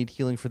when we need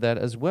healing for that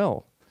as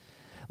well.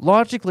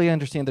 Logically, I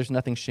understand there's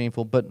nothing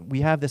shameful, but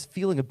we have this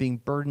feeling of being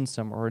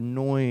burdensome or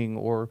annoying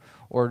or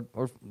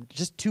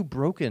just too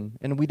broken,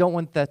 and we don't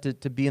want that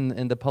to be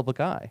in the public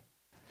eye.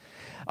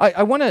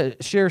 I want to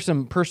share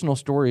some personal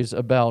stories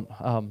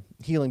about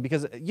healing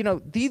because,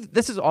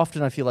 this is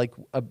often, I feel like,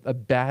 a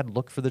bad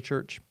look for the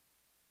church,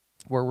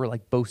 where we're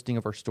like boasting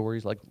of our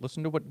stories, like,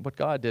 listen to what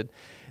God did.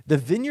 The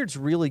Vineyard's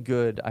really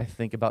good, I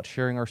think, about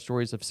sharing our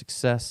stories of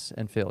success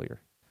and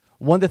failure.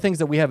 One of the things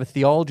that we have a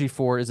theology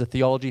for is a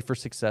theology for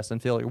success and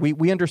failure.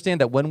 We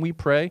understand that when we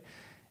pray,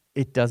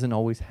 it doesn't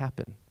always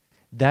happen.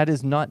 That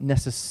is not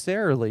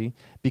necessarily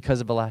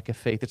because of a lack of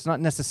faith. It's not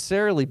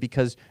necessarily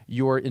because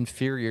you're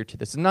inferior to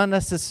this. It's not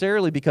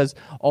necessarily because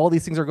all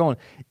these things are going.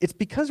 It's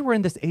because we're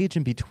in this age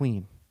in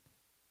between.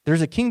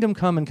 There's a kingdom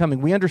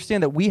coming. We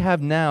understand that we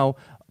have now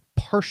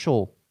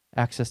partial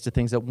access to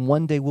things that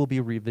one day will be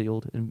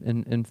revealed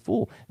in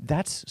full.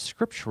 That's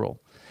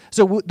scriptural.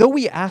 So though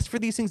we ask for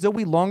these things, though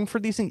we long for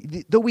these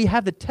things, though we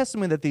have the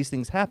testimony that these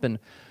things happen,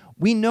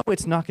 we know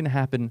it's not going to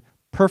happen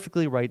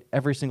perfectly right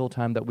every single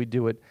time that we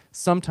do it,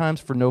 sometimes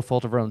for no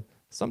fault of our own,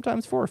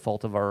 sometimes for a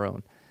fault of our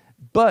own.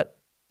 But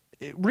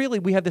really,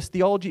 we have this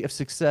theology of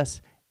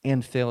success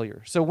and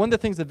failure. So one of the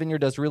things the Vineyard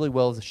does really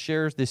well is it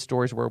shares these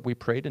stories where we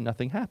prayed and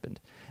nothing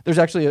happened. There's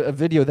actually a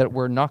video that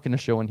we're not going to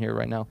show in here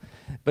right now,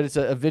 but it's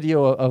a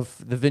video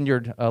of the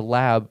Vineyard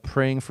lab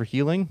praying for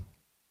healing.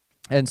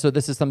 And so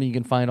this is something you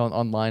can find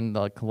online.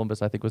 Like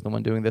Columbus, I think, was the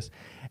one doing this.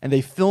 And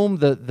they film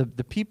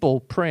the people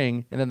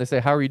praying, and then they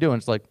say, how are you doing?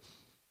 It's like,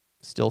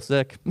 still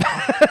sick.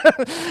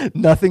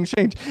 Nothing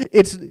changed.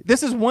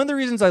 This is one of the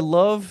reasons I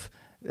love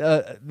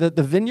the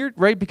Vineyard,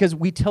 right? Because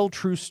we tell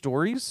true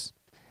stories.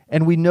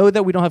 And we know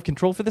that we don't have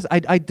control for this.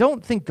 I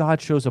don't think God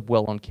shows up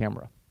well on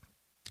camera.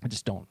 I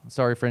just don't.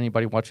 Sorry for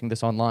anybody watching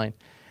this online.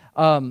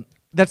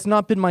 That's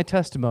not been my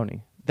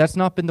testimony. That's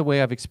not been the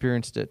way I've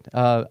experienced it.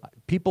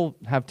 People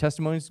have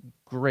testimonies,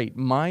 great.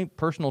 My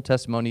personal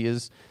testimony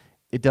is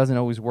it doesn't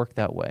always work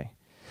that way.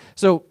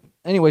 So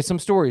anyway, some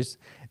stories.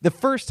 The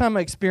first time I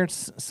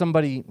experienced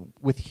somebody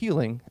with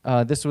healing,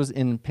 this was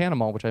in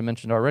Panama, which I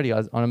mentioned already. I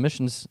was on a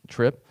missions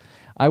trip.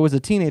 I was a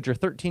teenager,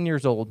 13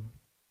 years old.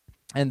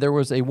 And there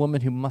was a woman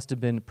who must have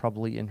been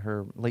probably in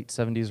her late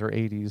 70s or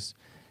 80s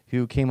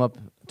who came up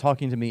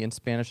talking to me in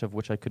Spanish, of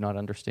which I could not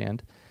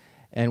understand.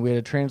 And we had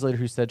a translator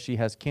who said she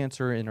has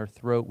cancer in her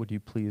throat. Would you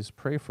please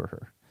pray for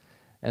her?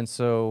 And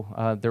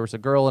so there was a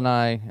girl and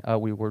I.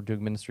 We were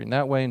doing ministry in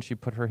that way, and she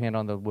put her hand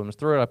on the woman's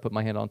throat. I put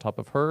my hand on top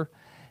of her,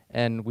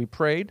 and we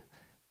prayed.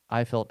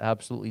 I felt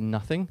absolutely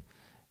nothing.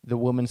 The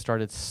woman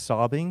started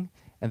sobbing,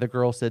 and the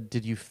girl said,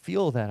 "Did you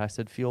feel that?" I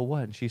said, "Feel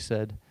what?" And she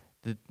said,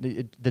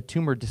 the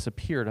tumor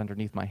disappeared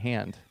underneath my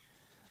hand.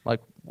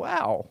 Like,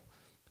 wow,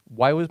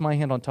 why was my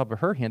hand on top of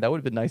her hand? That would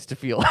have been nice to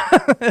feel.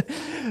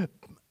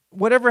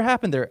 Whatever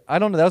happened there, I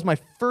don't know. That was my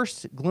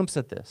first glimpse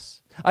at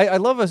this. I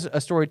love a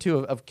story, too,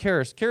 of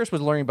Karis. Karis was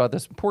learning about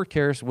this. Poor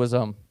Karis was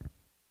in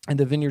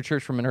the Vineyard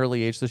Church from an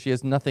early age, so she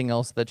has nothing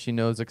else that she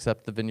knows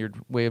except the Vineyard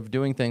way of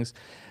doing things.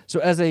 So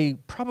as a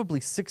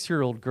probably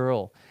 6-year-old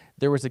girl,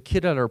 there was a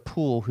kid at our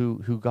pool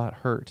who got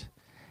hurt.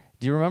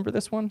 Do you remember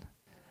this one?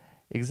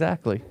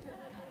 Exactly.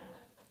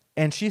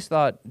 And she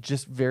thought,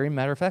 just very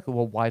matter of factly,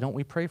 well, why don't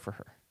we pray for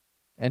her?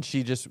 And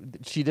she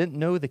didn't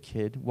know the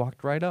kid,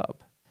 walked right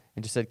up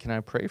and just said, can I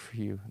pray for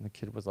you? And the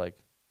kid was like,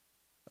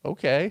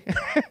 okay.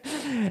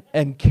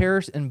 And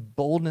cares and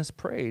boldness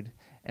prayed.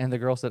 And the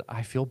girl said,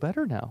 I feel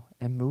better now,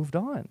 and moved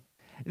on.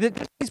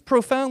 These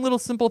profound little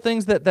simple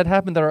things that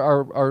happen that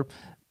are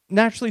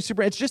naturally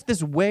super. It's just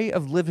this way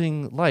of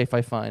living life,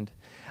 I find.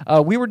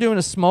 We were doing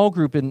a small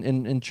group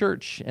in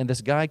church, and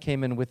this guy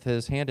came in with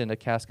his hand in a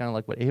cast, kind of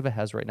like what Ava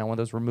has right now, one of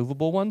those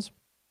removable ones.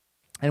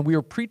 And we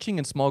were preaching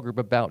in small group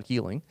about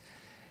healing.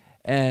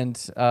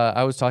 And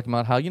I was talking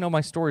about how,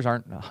 my stories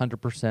aren't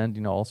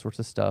 100%, all sorts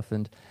of stuff.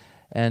 And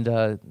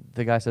the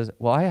guy says,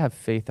 well, I have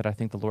faith that I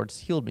think the Lord's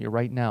healed me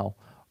right now.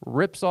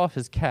 Rips off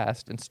his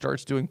cast and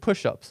starts doing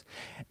push-ups.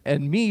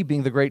 And me,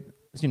 being the great,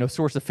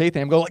 source of faith,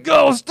 I'm going like,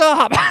 go,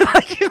 stop!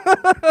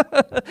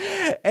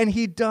 And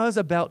he does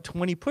about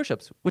 20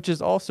 push-ups, which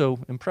is also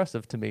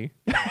impressive to me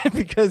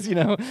because,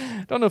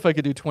 don't know if I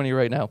could do 20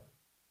 right now.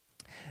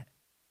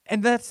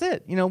 And that's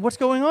it. What's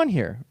going on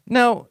here?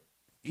 Now,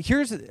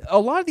 here's a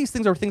lot of these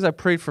things are things I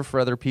prayed for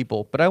other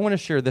people, but I want to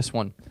share this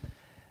one.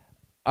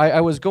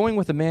 I was going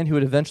with a man who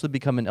would eventually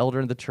become an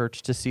elder in the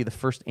church to see the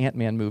first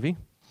Ant-Man movie.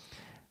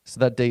 So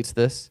that dates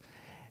this.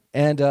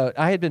 And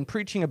I had been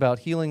preaching about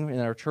healing in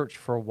our church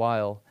for a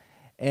while,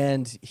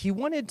 and he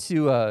wanted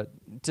to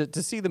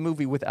see the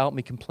movie without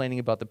me complaining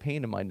about the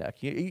pain in my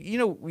neck.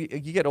 You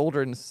get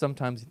older, and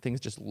sometimes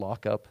things just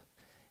lock up,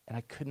 and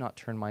I could not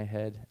turn my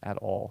head at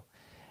all.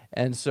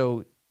 And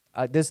so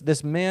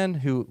this man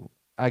who,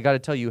 I got to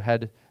tell you,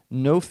 had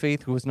no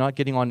faith, who was not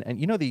getting on, and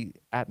the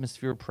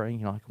atmosphere of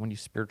praying, like when you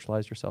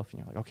spiritualize yourself, and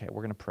you're like, okay,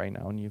 we're going to pray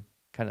now, and you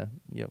kind of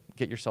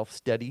get yourself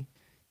steady.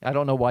 I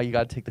don't know why you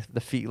got to take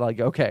the feet, like,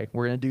 okay,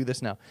 we're going to do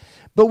this now.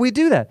 But we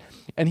do that.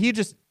 And he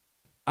just,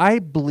 I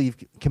believe,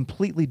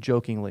 completely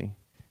jokingly,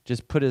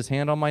 just put his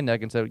hand on my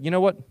neck and said, you know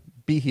what?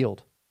 Be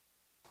healed.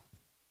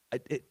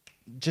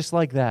 Just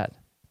like that.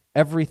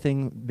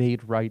 Everything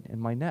made right in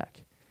my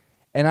neck.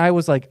 And I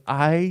was like,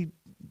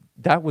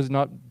 that was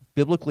not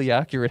biblically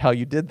accurate how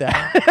you did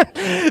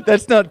that.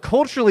 That's not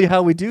culturally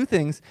how we do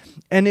things.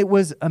 And it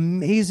was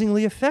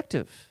amazingly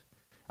effective.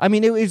 I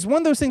mean, it was one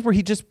of those things where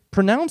he just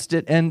pronounced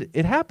it and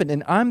it happened,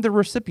 and I'm the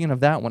recipient of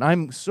that one.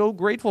 I'm so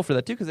grateful for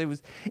that too,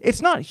 because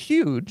it's not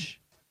huge,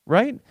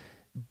 right?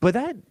 But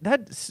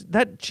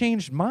that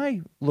changed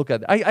my look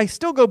at it. I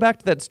still go back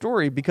to that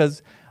story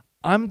because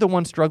I'm the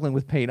one struggling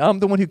with pain. I'm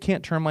the one who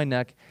can't turn my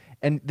neck,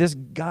 and this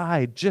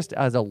guy, just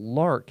as a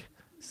lark,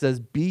 says,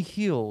 be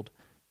healed,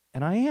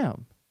 and I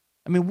am.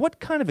 I mean, what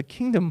kind of a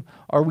kingdom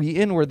are we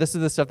in where this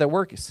is the stuff that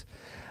works?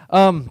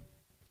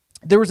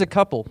 There was a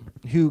couple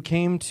who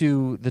came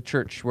to the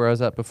church where I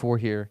was at before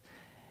here,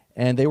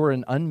 and they were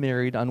an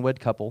unmarried, unwed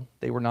couple.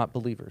 They were not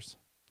believers.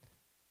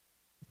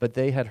 But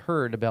they had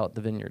heard about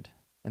the vineyard,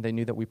 and they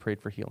knew that we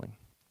prayed for healing.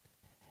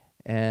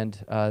 And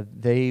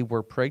they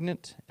were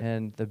pregnant,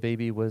 and the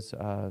baby was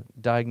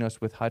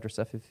diagnosed with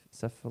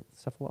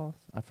hydrocephalus.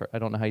 I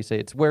don't know how you say it.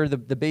 It's where the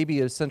baby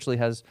essentially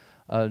has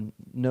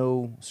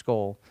no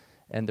skull,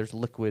 and there's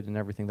liquid and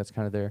everything that's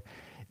kind of there.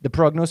 The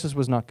prognosis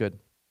was not good.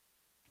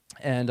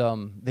 And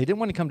they didn't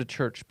want to come to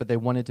church, but they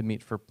wanted to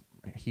meet for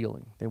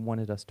healing. They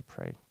wanted us to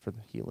pray for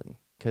the healing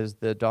because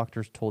the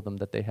doctors told them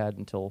that they had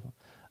until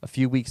a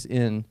few weeks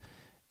in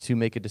to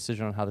make a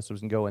decision on how this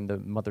was going to go, and the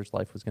mother's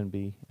life was going to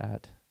be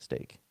at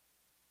stake.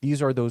 These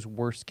are those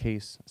worst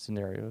case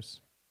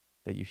scenarios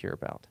that you hear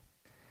about.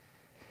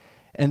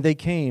 And they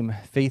came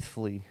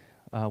faithfully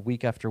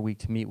week after week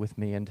to meet with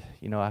me, and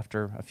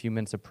after a few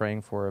minutes of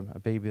praying for a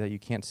baby that you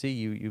can't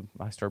see,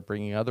 I start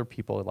bringing other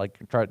people, like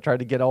try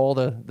to get all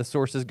the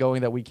sources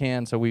going that we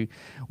can. So we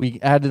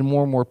added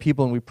more and more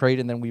people, and we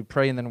prayed, and then we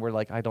pray, and then we're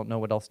like, I don't know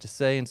what else to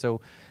say, and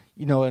so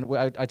and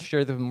I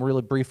shared them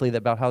really briefly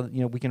about how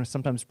we can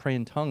sometimes pray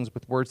in tongues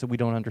with words that we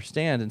don't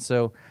understand, and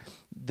so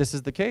this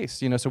is the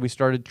case. So we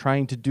started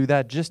trying to do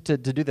that, just to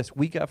do this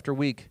week after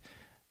week.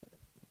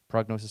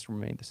 Prognosis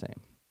remained the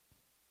same.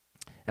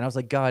 And I was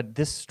like, God,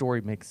 this story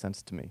makes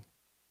sense to me.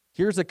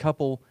 Here's a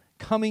couple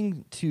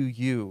coming to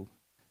you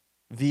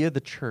via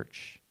the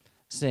church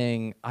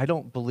saying, I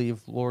don't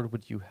believe, Lord,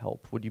 would you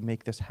help? Would you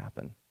make this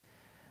happen?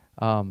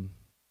 The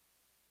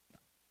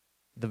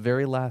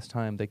very last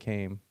time they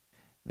came,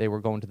 they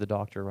were going to the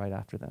doctor right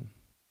after them.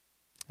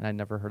 And I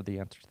never heard the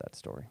answer to that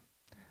story.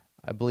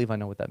 I believe I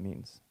know what that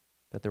means,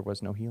 that there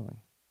was no healing.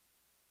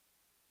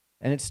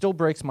 And it still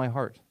breaks my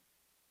heart.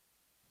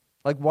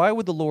 Like, why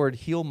would the Lord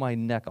heal my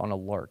neck on a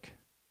lark?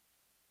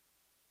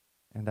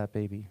 And that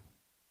baby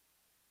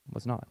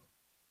was not.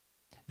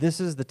 This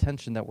is the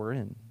tension that we're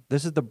in.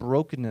 This is the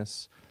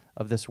brokenness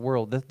of this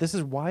world. This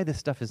is why this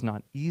stuff is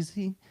not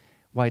easy,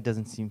 why it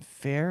doesn't seem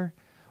fair,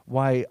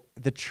 why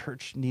the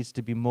church needs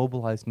to be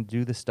mobilized and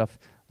do this stuff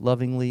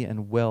lovingly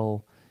and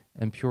well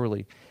and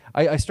purely.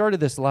 I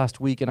started this last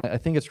week, and I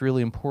think it's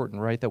really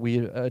important, right, that we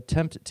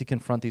attempt to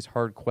confront these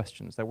hard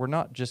questions, that we're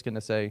not just going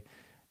to say,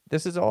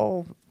 this is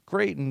all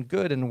great and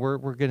good, and we're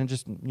going to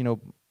just,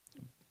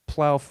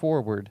 plow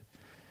forward.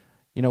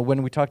 You know,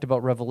 when we talked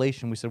about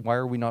revelation, we said, why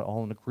are we not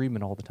all in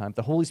agreement all the time? If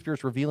the Holy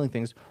Spirit's revealing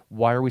things,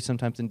 why are we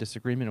sometimes in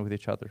disagreement with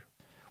each other?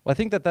 Well, I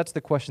think that that's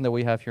the question that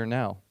we have here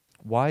now.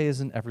 Why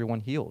isn't everyone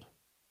healed?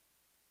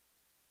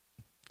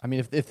 I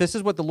mean, if this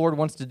is what the Lord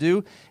wants to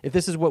do, if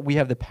this is what we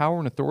have the power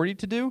and authority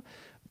to do,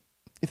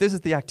 if this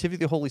is the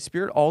activity of the Holy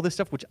Spirit, all this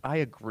stuff which I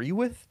agree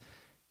with,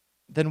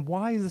 then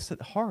why is this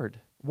hard?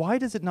 Why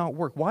does it not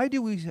work? Why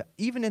do we,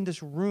 even in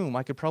this room,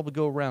 I could probably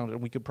go around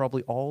and we could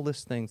probably all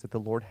list things that the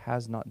Lord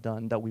has not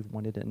done that we've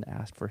wanted and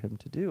asked for him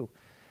to do.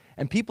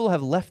 And people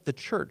have left the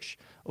church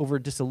over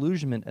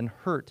disillusionment and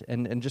hurt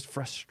and just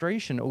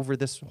frustration over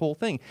this whole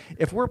thing.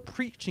 If we're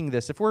preaching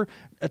this, if we're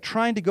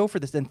trying to go for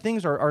this, and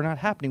things are not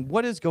happening,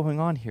 what is going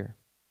on here?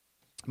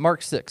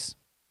 Mark 6.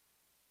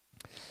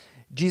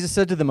 Jesus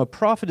said to them, "A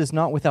prophet is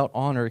not without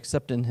honor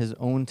except in his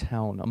own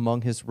town,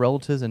 among his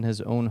relatives and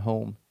his own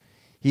home.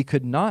 He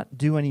could not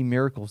do any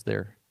miracles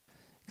there,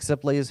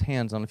 except lay his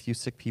hands on a few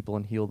sick people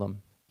and heal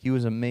them. He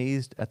was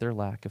amazed at their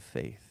lack of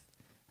faith."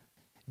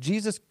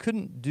 Jesus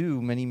couldn't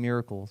do many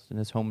miracles in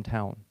his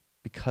hometown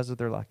because of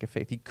their lack of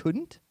faith. He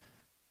couldn't.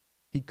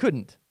 He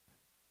couldn't.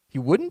 He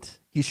wouldn't.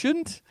 He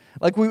shouldn't.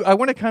 I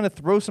want to kind of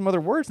throw some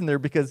other words in there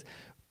because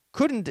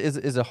couldn't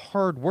is a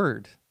hard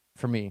word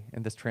for me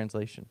in this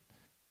translation.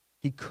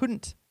 He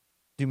couldn't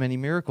do many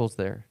miracles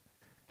there.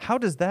 How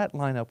does that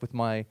line up with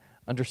my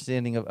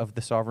understanding of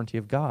the sovereignty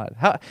of God?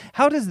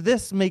 How does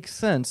this make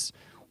sense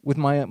with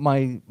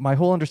my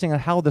whole understanding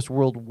of how this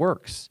world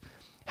works?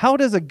 How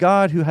does a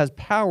God who has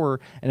power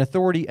and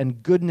authority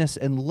and goodness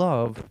and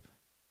love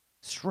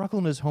struggle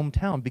in his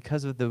hometown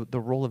because of the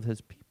role of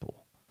his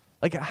people?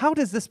 Like, how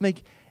does this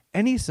make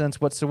any sense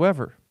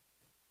whatsoever?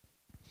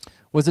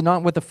 Was it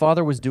not what the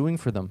Father was doing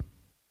for them?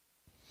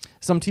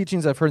 Some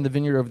teachings I've heard in the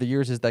Vineyard over the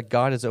years is that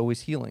God is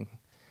always healing.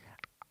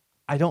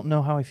 I don't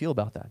know how I feel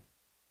about that.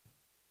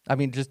 I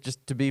mean,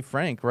 just to be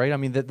frank, right? I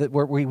mean, that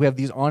we have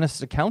these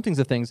honest accountings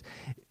of things.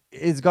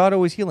 Is God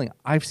always healing?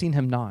 I've seen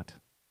him not.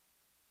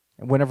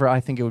 Whenever I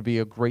think it would be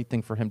a great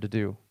thing for him to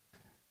do.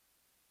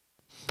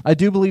 I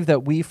do believe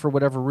that we, for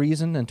whatever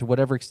reason and to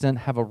whatever extent,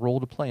 have a role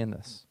to play in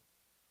this.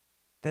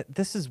 That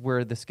this is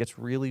where this gets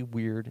really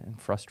weird and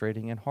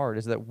frustrating and hard,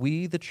 is that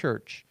we, the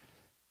church,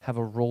 have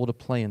a role to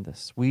play in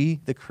this.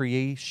 We, the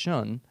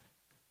creation,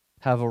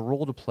 have a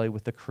role to play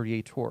with the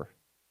Creator.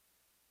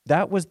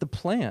 That was the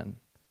plan.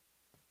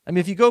 I mean,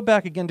 if you go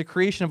back again to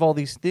creation of all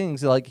these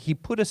things, like he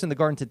put us in the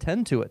garden to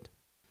tend to it,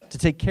 to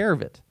take care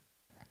of it,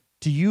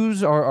 to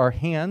use our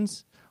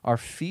hands, our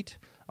feet,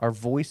 our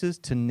voices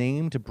to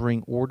name, to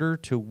bring order,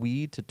 to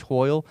weed, to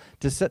toil,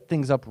 to set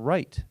things up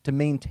right, to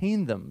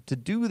maintain them, to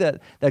do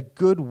that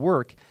good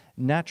work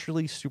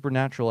naturally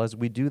supernatural as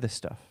we do this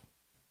stuff.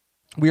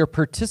 We are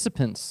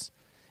participants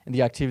in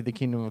the activity of the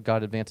kingdom of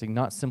God advancing,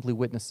 not simply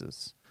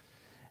witnesses.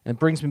 And it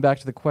brings me back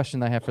to the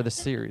question I have for this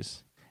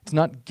series. It's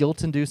not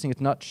guilt-inducing, it's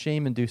not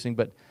shame-inducing,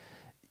 but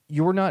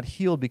you're not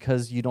healed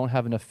because you don't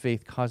have enough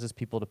faith causes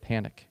people to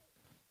panic,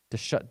 to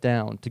shut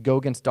down, to go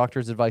against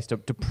doctors' advice, to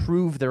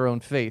prove their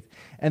own faith.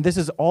 And this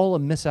is all a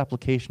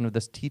misapplication of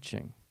this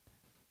teaching.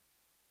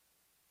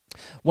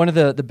 One of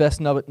the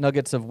best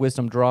nuggets of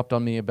wisdom dropped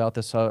on me about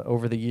this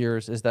over the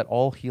years is that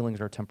all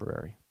healings are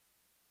temporary.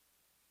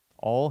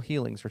 All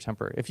healings are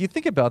temporary. If you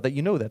think about that,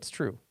 you know that's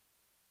true.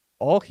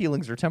 All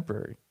healings are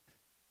temporary.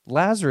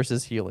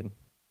 Lazarus' healing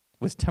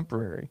was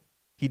temporary.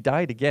 He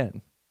died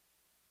again.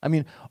 I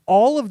mean,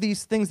 all of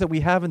these things that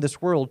we have in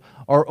this world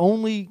are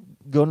only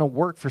going to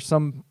work for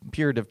some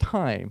period of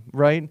time,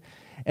 right?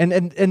 And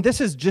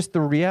this is just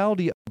the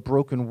reality of a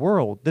broken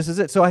world. This is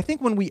it. So I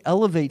think when we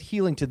elevate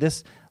healing to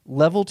this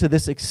level, to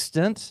this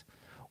extent,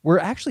 we're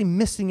actually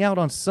missing out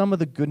on some of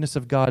the goodness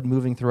of God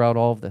moving throughout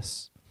all of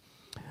this.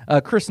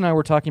 Chris and I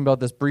were talking about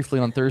this briefly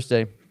on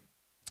Thursday,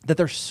 that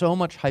there's so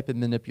much hype and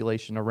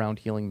manipulation around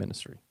healing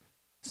ministry.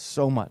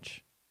 So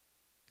much.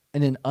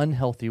 In an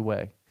unhealthy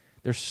way.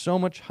 There's so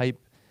much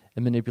hype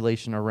and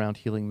manipulation around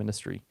healing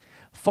ministry.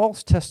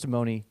 False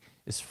testimony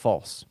is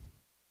false.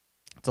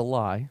 It's a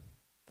lie.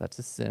 That's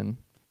a sin.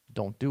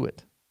 Don't do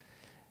it.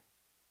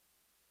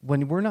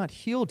 When we're not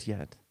healed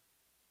yet,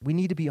 we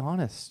need to be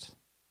honest.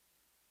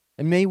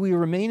 And may we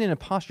remain in a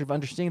posture of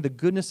understanding the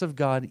goodness of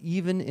God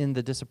even in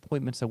the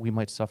disappointments that we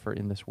might suffer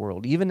in this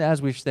world. Even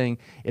as we're saying,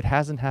 it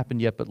hasn't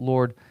happened yet, but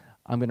Lord,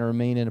 I'm going to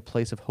remain in a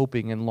place of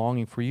hoping and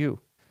longing for you.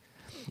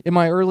 In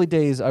my early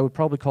days, I would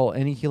probably call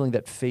any healing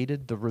that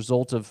faded the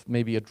result of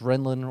maybe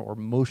adrenaline or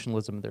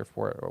emotionalism,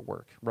 therefore, at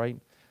work, right?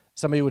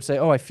 Somebody would say,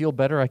 oh, I feel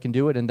better, I can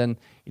do it, and then,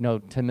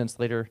 10 minutes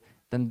later,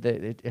 then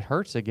it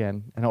hurts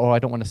again. And, I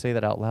don't want to say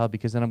that out loud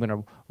because then I'm going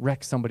to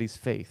wreck somebody's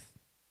faith.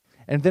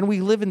 And then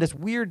we live in this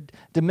weird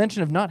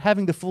dimension of not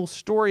having the full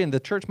story, and the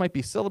church might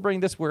be celebrating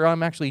this where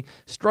I'm actually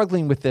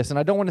struggling with this. And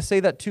I don't want to say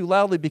that too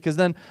loudly because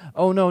then,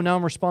 oh no, now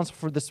I'm responsible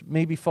for this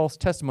maybe false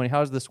testimony. How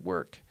does this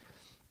work?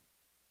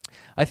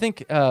 I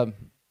think one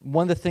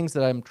of the things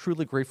that I'm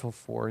truly grateful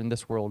for in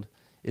this world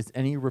is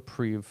any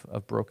reprieve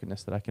of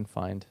brokenness that I can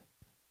find.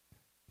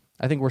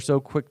 I think we're so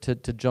quick to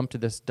jump to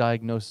this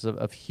diagnosis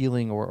of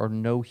healing or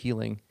no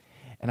healing.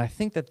 And I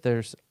think that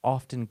there's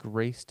often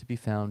grace to be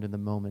found in the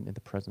moment in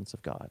the presence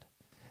of God.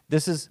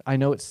 I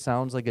know it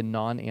sounds like a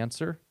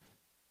non-answer.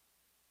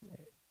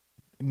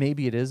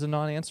 Maybe it is a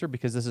non-answer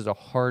because this is a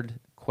hard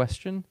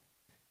question.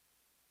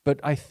 But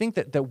I think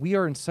that we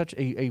are in such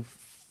a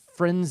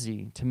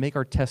frenzy to make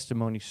our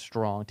testimony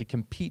strong, to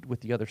compete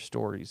with the other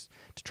stories,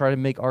 to try to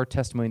make our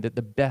testimony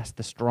the best,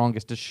 the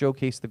strongest, to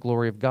showcase the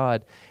glory of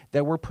God,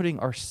 that we're putting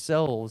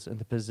ourselves in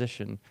the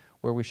position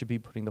where we should be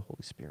putting the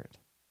Holy Spirit.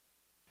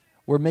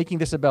 We're making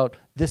this about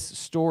this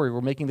story.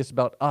 We're making this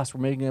about us.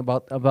 We're making it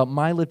about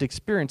my lived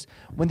experience,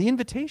 when the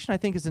invitation, I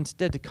think, is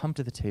instead to come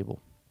to the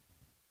table.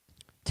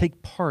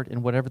 Take part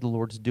in whatever the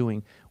Lord's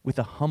doing with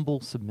a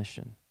humble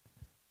submission.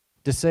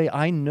 To say,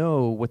 I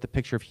know what the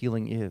picture of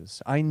healing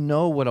is. I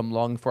know what I'm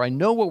longing for. I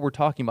know what we're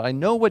talking about. I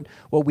know what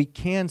we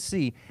can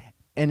see.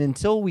 And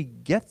until we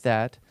get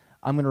that,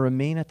 I'm going to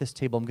remain at this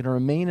table. I'm going to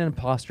remain in a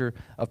posture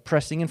of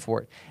pressing in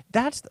for it.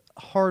 That's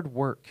hard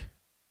work.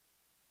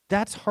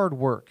 That's hard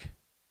work.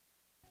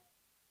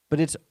 But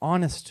it's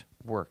honest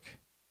work.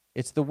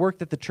 It's the work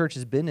that the church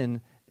has been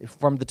in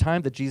from the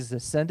time that Jesus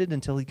ascended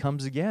until he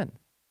comes again.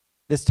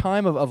 This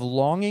time of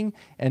longing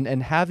and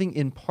having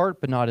in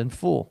part but not in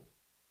full.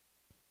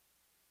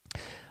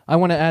 I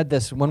want to add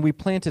this. When we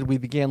planted, we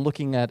began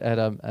looking at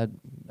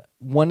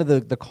one of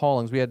the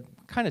callings. We had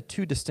kind of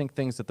two distinct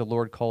things that the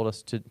Lord called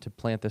us to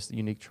plant this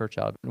unique church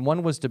out. And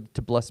one was to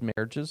bless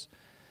marriages.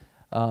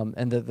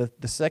 And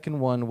the second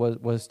one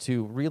was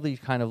to really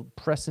kind of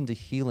press into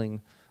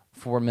healing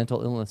for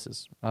mental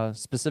illnesses,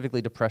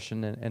 specifically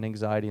depression and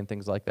anxiety and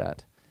things like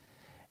that.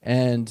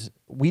 And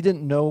we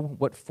didn't know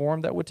what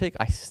form that would take.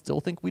 I still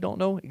think we don't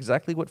know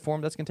exactly what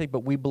form that's going to take,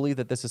 but we believe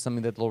that this is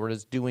something that the Lord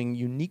is doing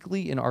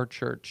uniquely in our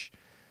church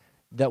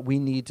that we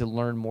need to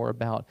learn more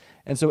about.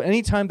 And so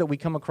anytime that we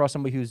come across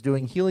somebody who's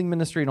doing healing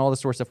ministry and all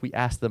this sort of stuff, we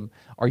ask them,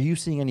 are you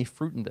seeing any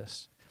fruit in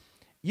this?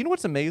 You know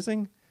what's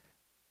amazing?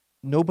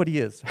 Nobody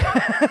is.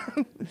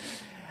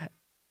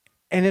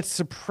 And it's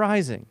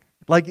surprising.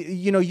 Like,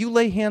 you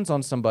lay hands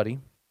on somebody,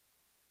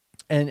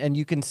 and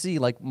you can see,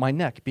 like, my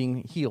neck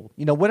being healed.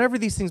 Whatever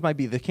these things might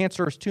be, the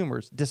cancerous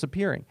tumors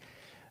disappearing.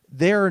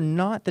 They're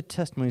not the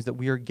testimonies that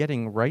we are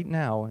getting right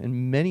now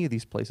in many of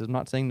these places, I'm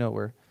not saying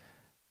nowhere,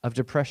 of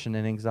depression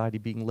and anxiety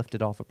being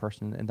lifted off a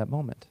person in that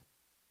moment.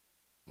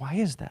 Why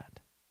is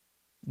that?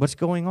 What's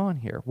going on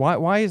here?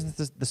 Why is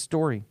this the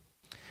story?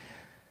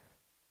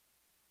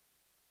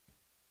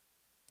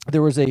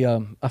 There was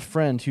a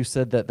friend who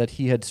said that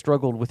he had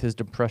struggled with his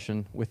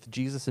depression with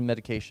Jesus and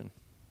medication.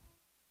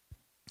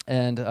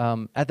 And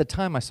at the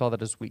time, I saw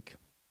that as weak,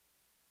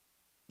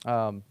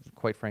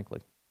 quite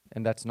frankly.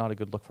 And that's not a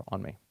good look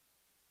on me,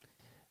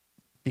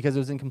 because it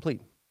was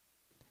incomplete.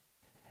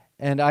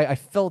 And I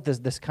felt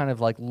this kind of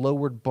like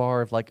lowered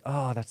bar of like,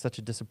 oh, that's such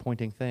a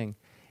disappointing thing.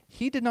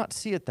 He did not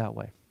see it that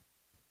way.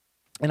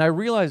 And I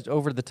realized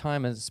over the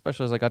time,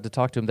 especially as I got to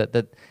talk to him,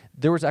 that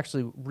there was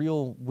actually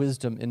real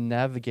wisdom in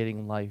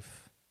navigating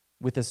life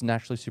with this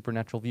naturally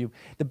supernatural view.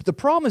 The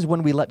problem is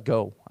when we let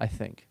go, I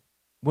think.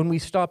 When we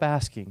stop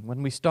asking,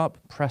 when we stop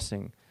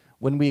pressing,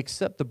 when we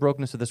accept the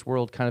brokenness of this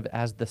world kind of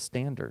as the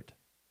standard.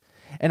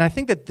 And I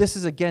think that this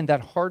is, again,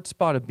 that hard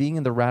spot of being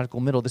in the radical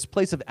middle, this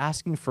place of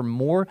asking for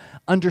more,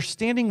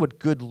 understanding what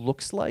good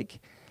looks like,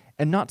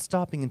 and not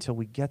stopping until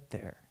we get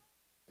there.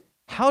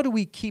 How do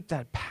we keep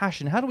that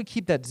passion? How do we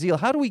keep that zeal?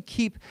 How do we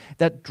keep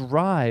that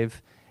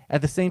drive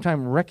at the same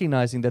time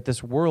recognizing that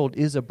this world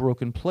is a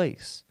broken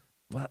place?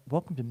 Well,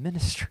 welcome to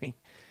ministry.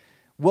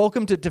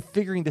 Welcome to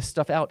figuring this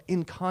stuff out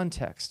in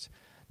context.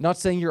 Not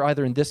saying you're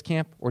either in this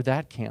camp or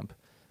that camp,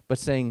 but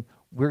saying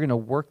we're going to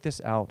work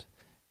this out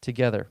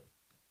together.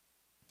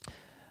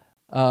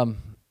 We're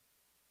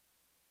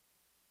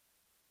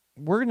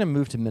going to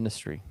move to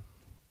ministry.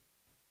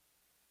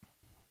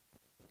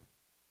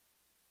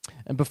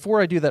 And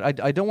before I do that,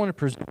 I don't want to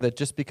presume that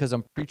just because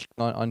I'm preaching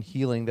on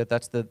healing,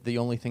 that's the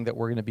only thing that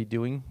we're going to be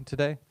doing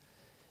today.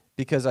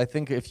 Because I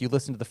think if you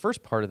listen to the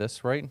first part of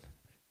this, right,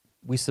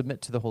 we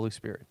submit to the Holy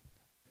Spirit.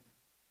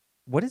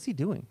 What is he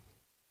doing?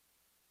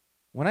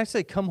 When I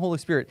say, come Holy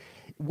Spirit,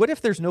 what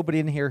if there's nobody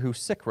in here who's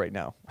sick right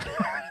now?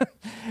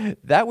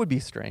 That would be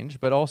strange,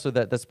 but also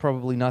that's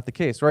probably not the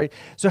case, right?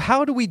 So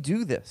how do we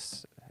do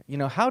this?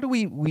 How do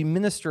we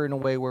minister in a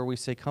way where we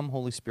say, come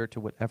Holy Spirit, to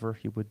whatever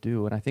he would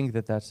do? And I think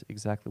that's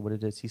exactly what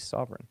it is. He's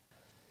sovereign.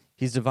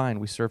 He's divine.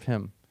 We serve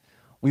him.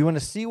 We want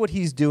to see what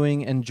he's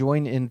doing and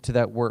join into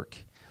that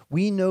work.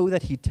 We know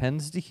that he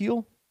tends to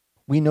heal.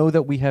 We know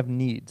that we have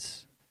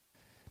needs.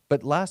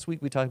 But last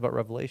week we talked about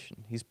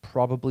revelation. He's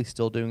probably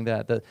still doing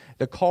that.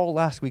 The call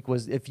last week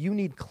was, if you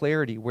need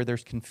clarity where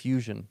there's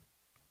confusion,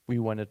 we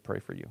want to pray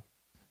for you.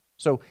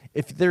 So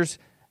if there's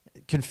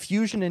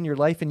confusion in your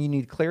life and you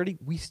need clarity,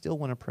 we still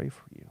want to pray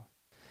for you.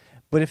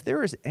 But if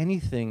there is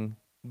anything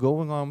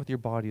going on with your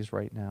bodies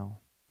right now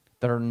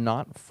that are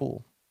not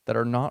full, that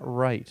are not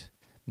right,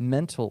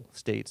 mental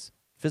states,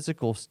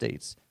 physical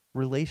states,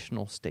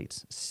 relational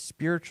states,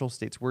 spiritual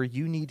states where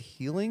you need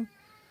healing,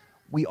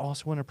 we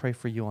also want to pray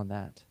for you on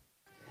that.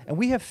 And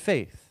we have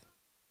faith.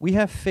 We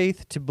have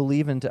faith to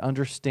believe and to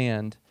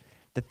understand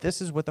that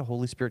this is what the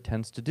Holy Spirit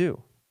tends to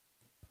do.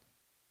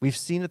 We've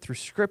seen it through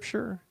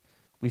Scripture.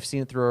 We've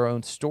seen it through our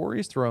own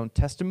stories, through our own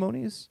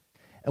testimonies.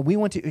 And we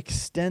want to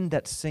extend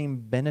that same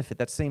benefit,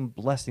 that same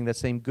blessing, that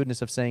same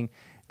goodness of saying,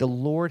 the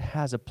Lord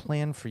has a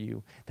plan for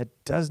you that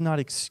does not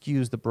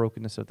excuse the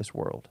brokenness of this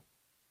world.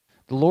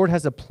 The Lord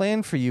has a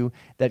plan for you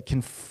that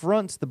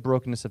confronts the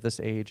brokenness of this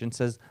age and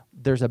says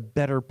there's a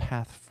better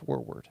path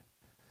forward.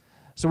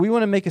 So we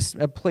want to make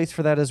a place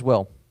for that as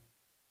well.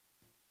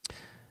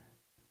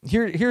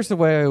 Here's the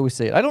way I always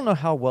say it. I don't know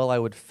how well I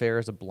would fare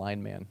as a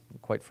blind man,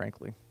 quite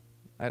frankly.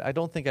 I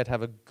don't think I'd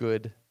have a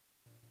good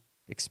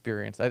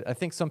experience. I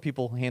think some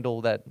people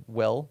handle that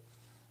well.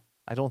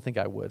 I don't think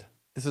I would.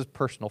 This is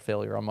personal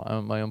failure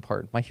on my own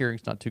part. My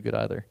hearing's not too good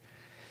either.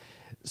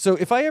 So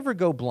if I ever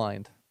go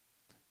blind,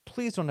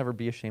 please don't ever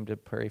be ashamed to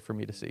pray for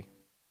me to see.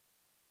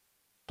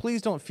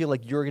 Please don't feel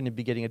like you're going to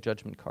be getting a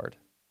judgment card.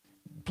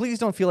 Please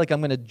don't feel like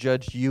I'm going to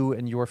judge you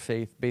and your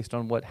faith based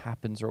on what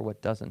happens or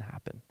what doesn't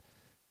happen.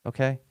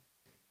 Okay?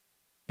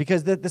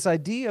 Because this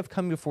idea of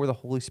coming before the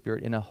Holy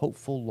Spirit in a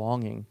hopeful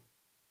longing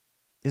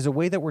is a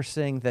way that we're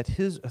saying that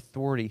His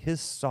authority,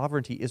 His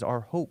sovereignty is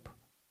our hope.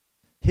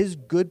 His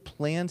good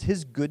plans,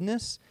 His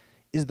goodness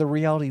is the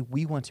reality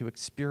we want to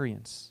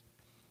experience.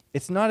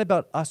 It's not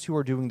about us who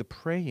are doing the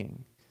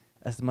praying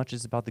as much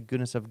as about the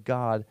goodness of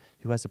God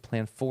who has a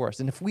plan for us.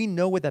 And if we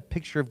know what that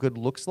picture of good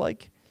looks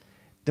like,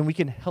 then we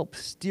can help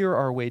steer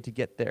our way to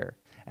get there.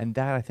 And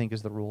that, I think,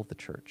 is the role of the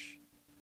church.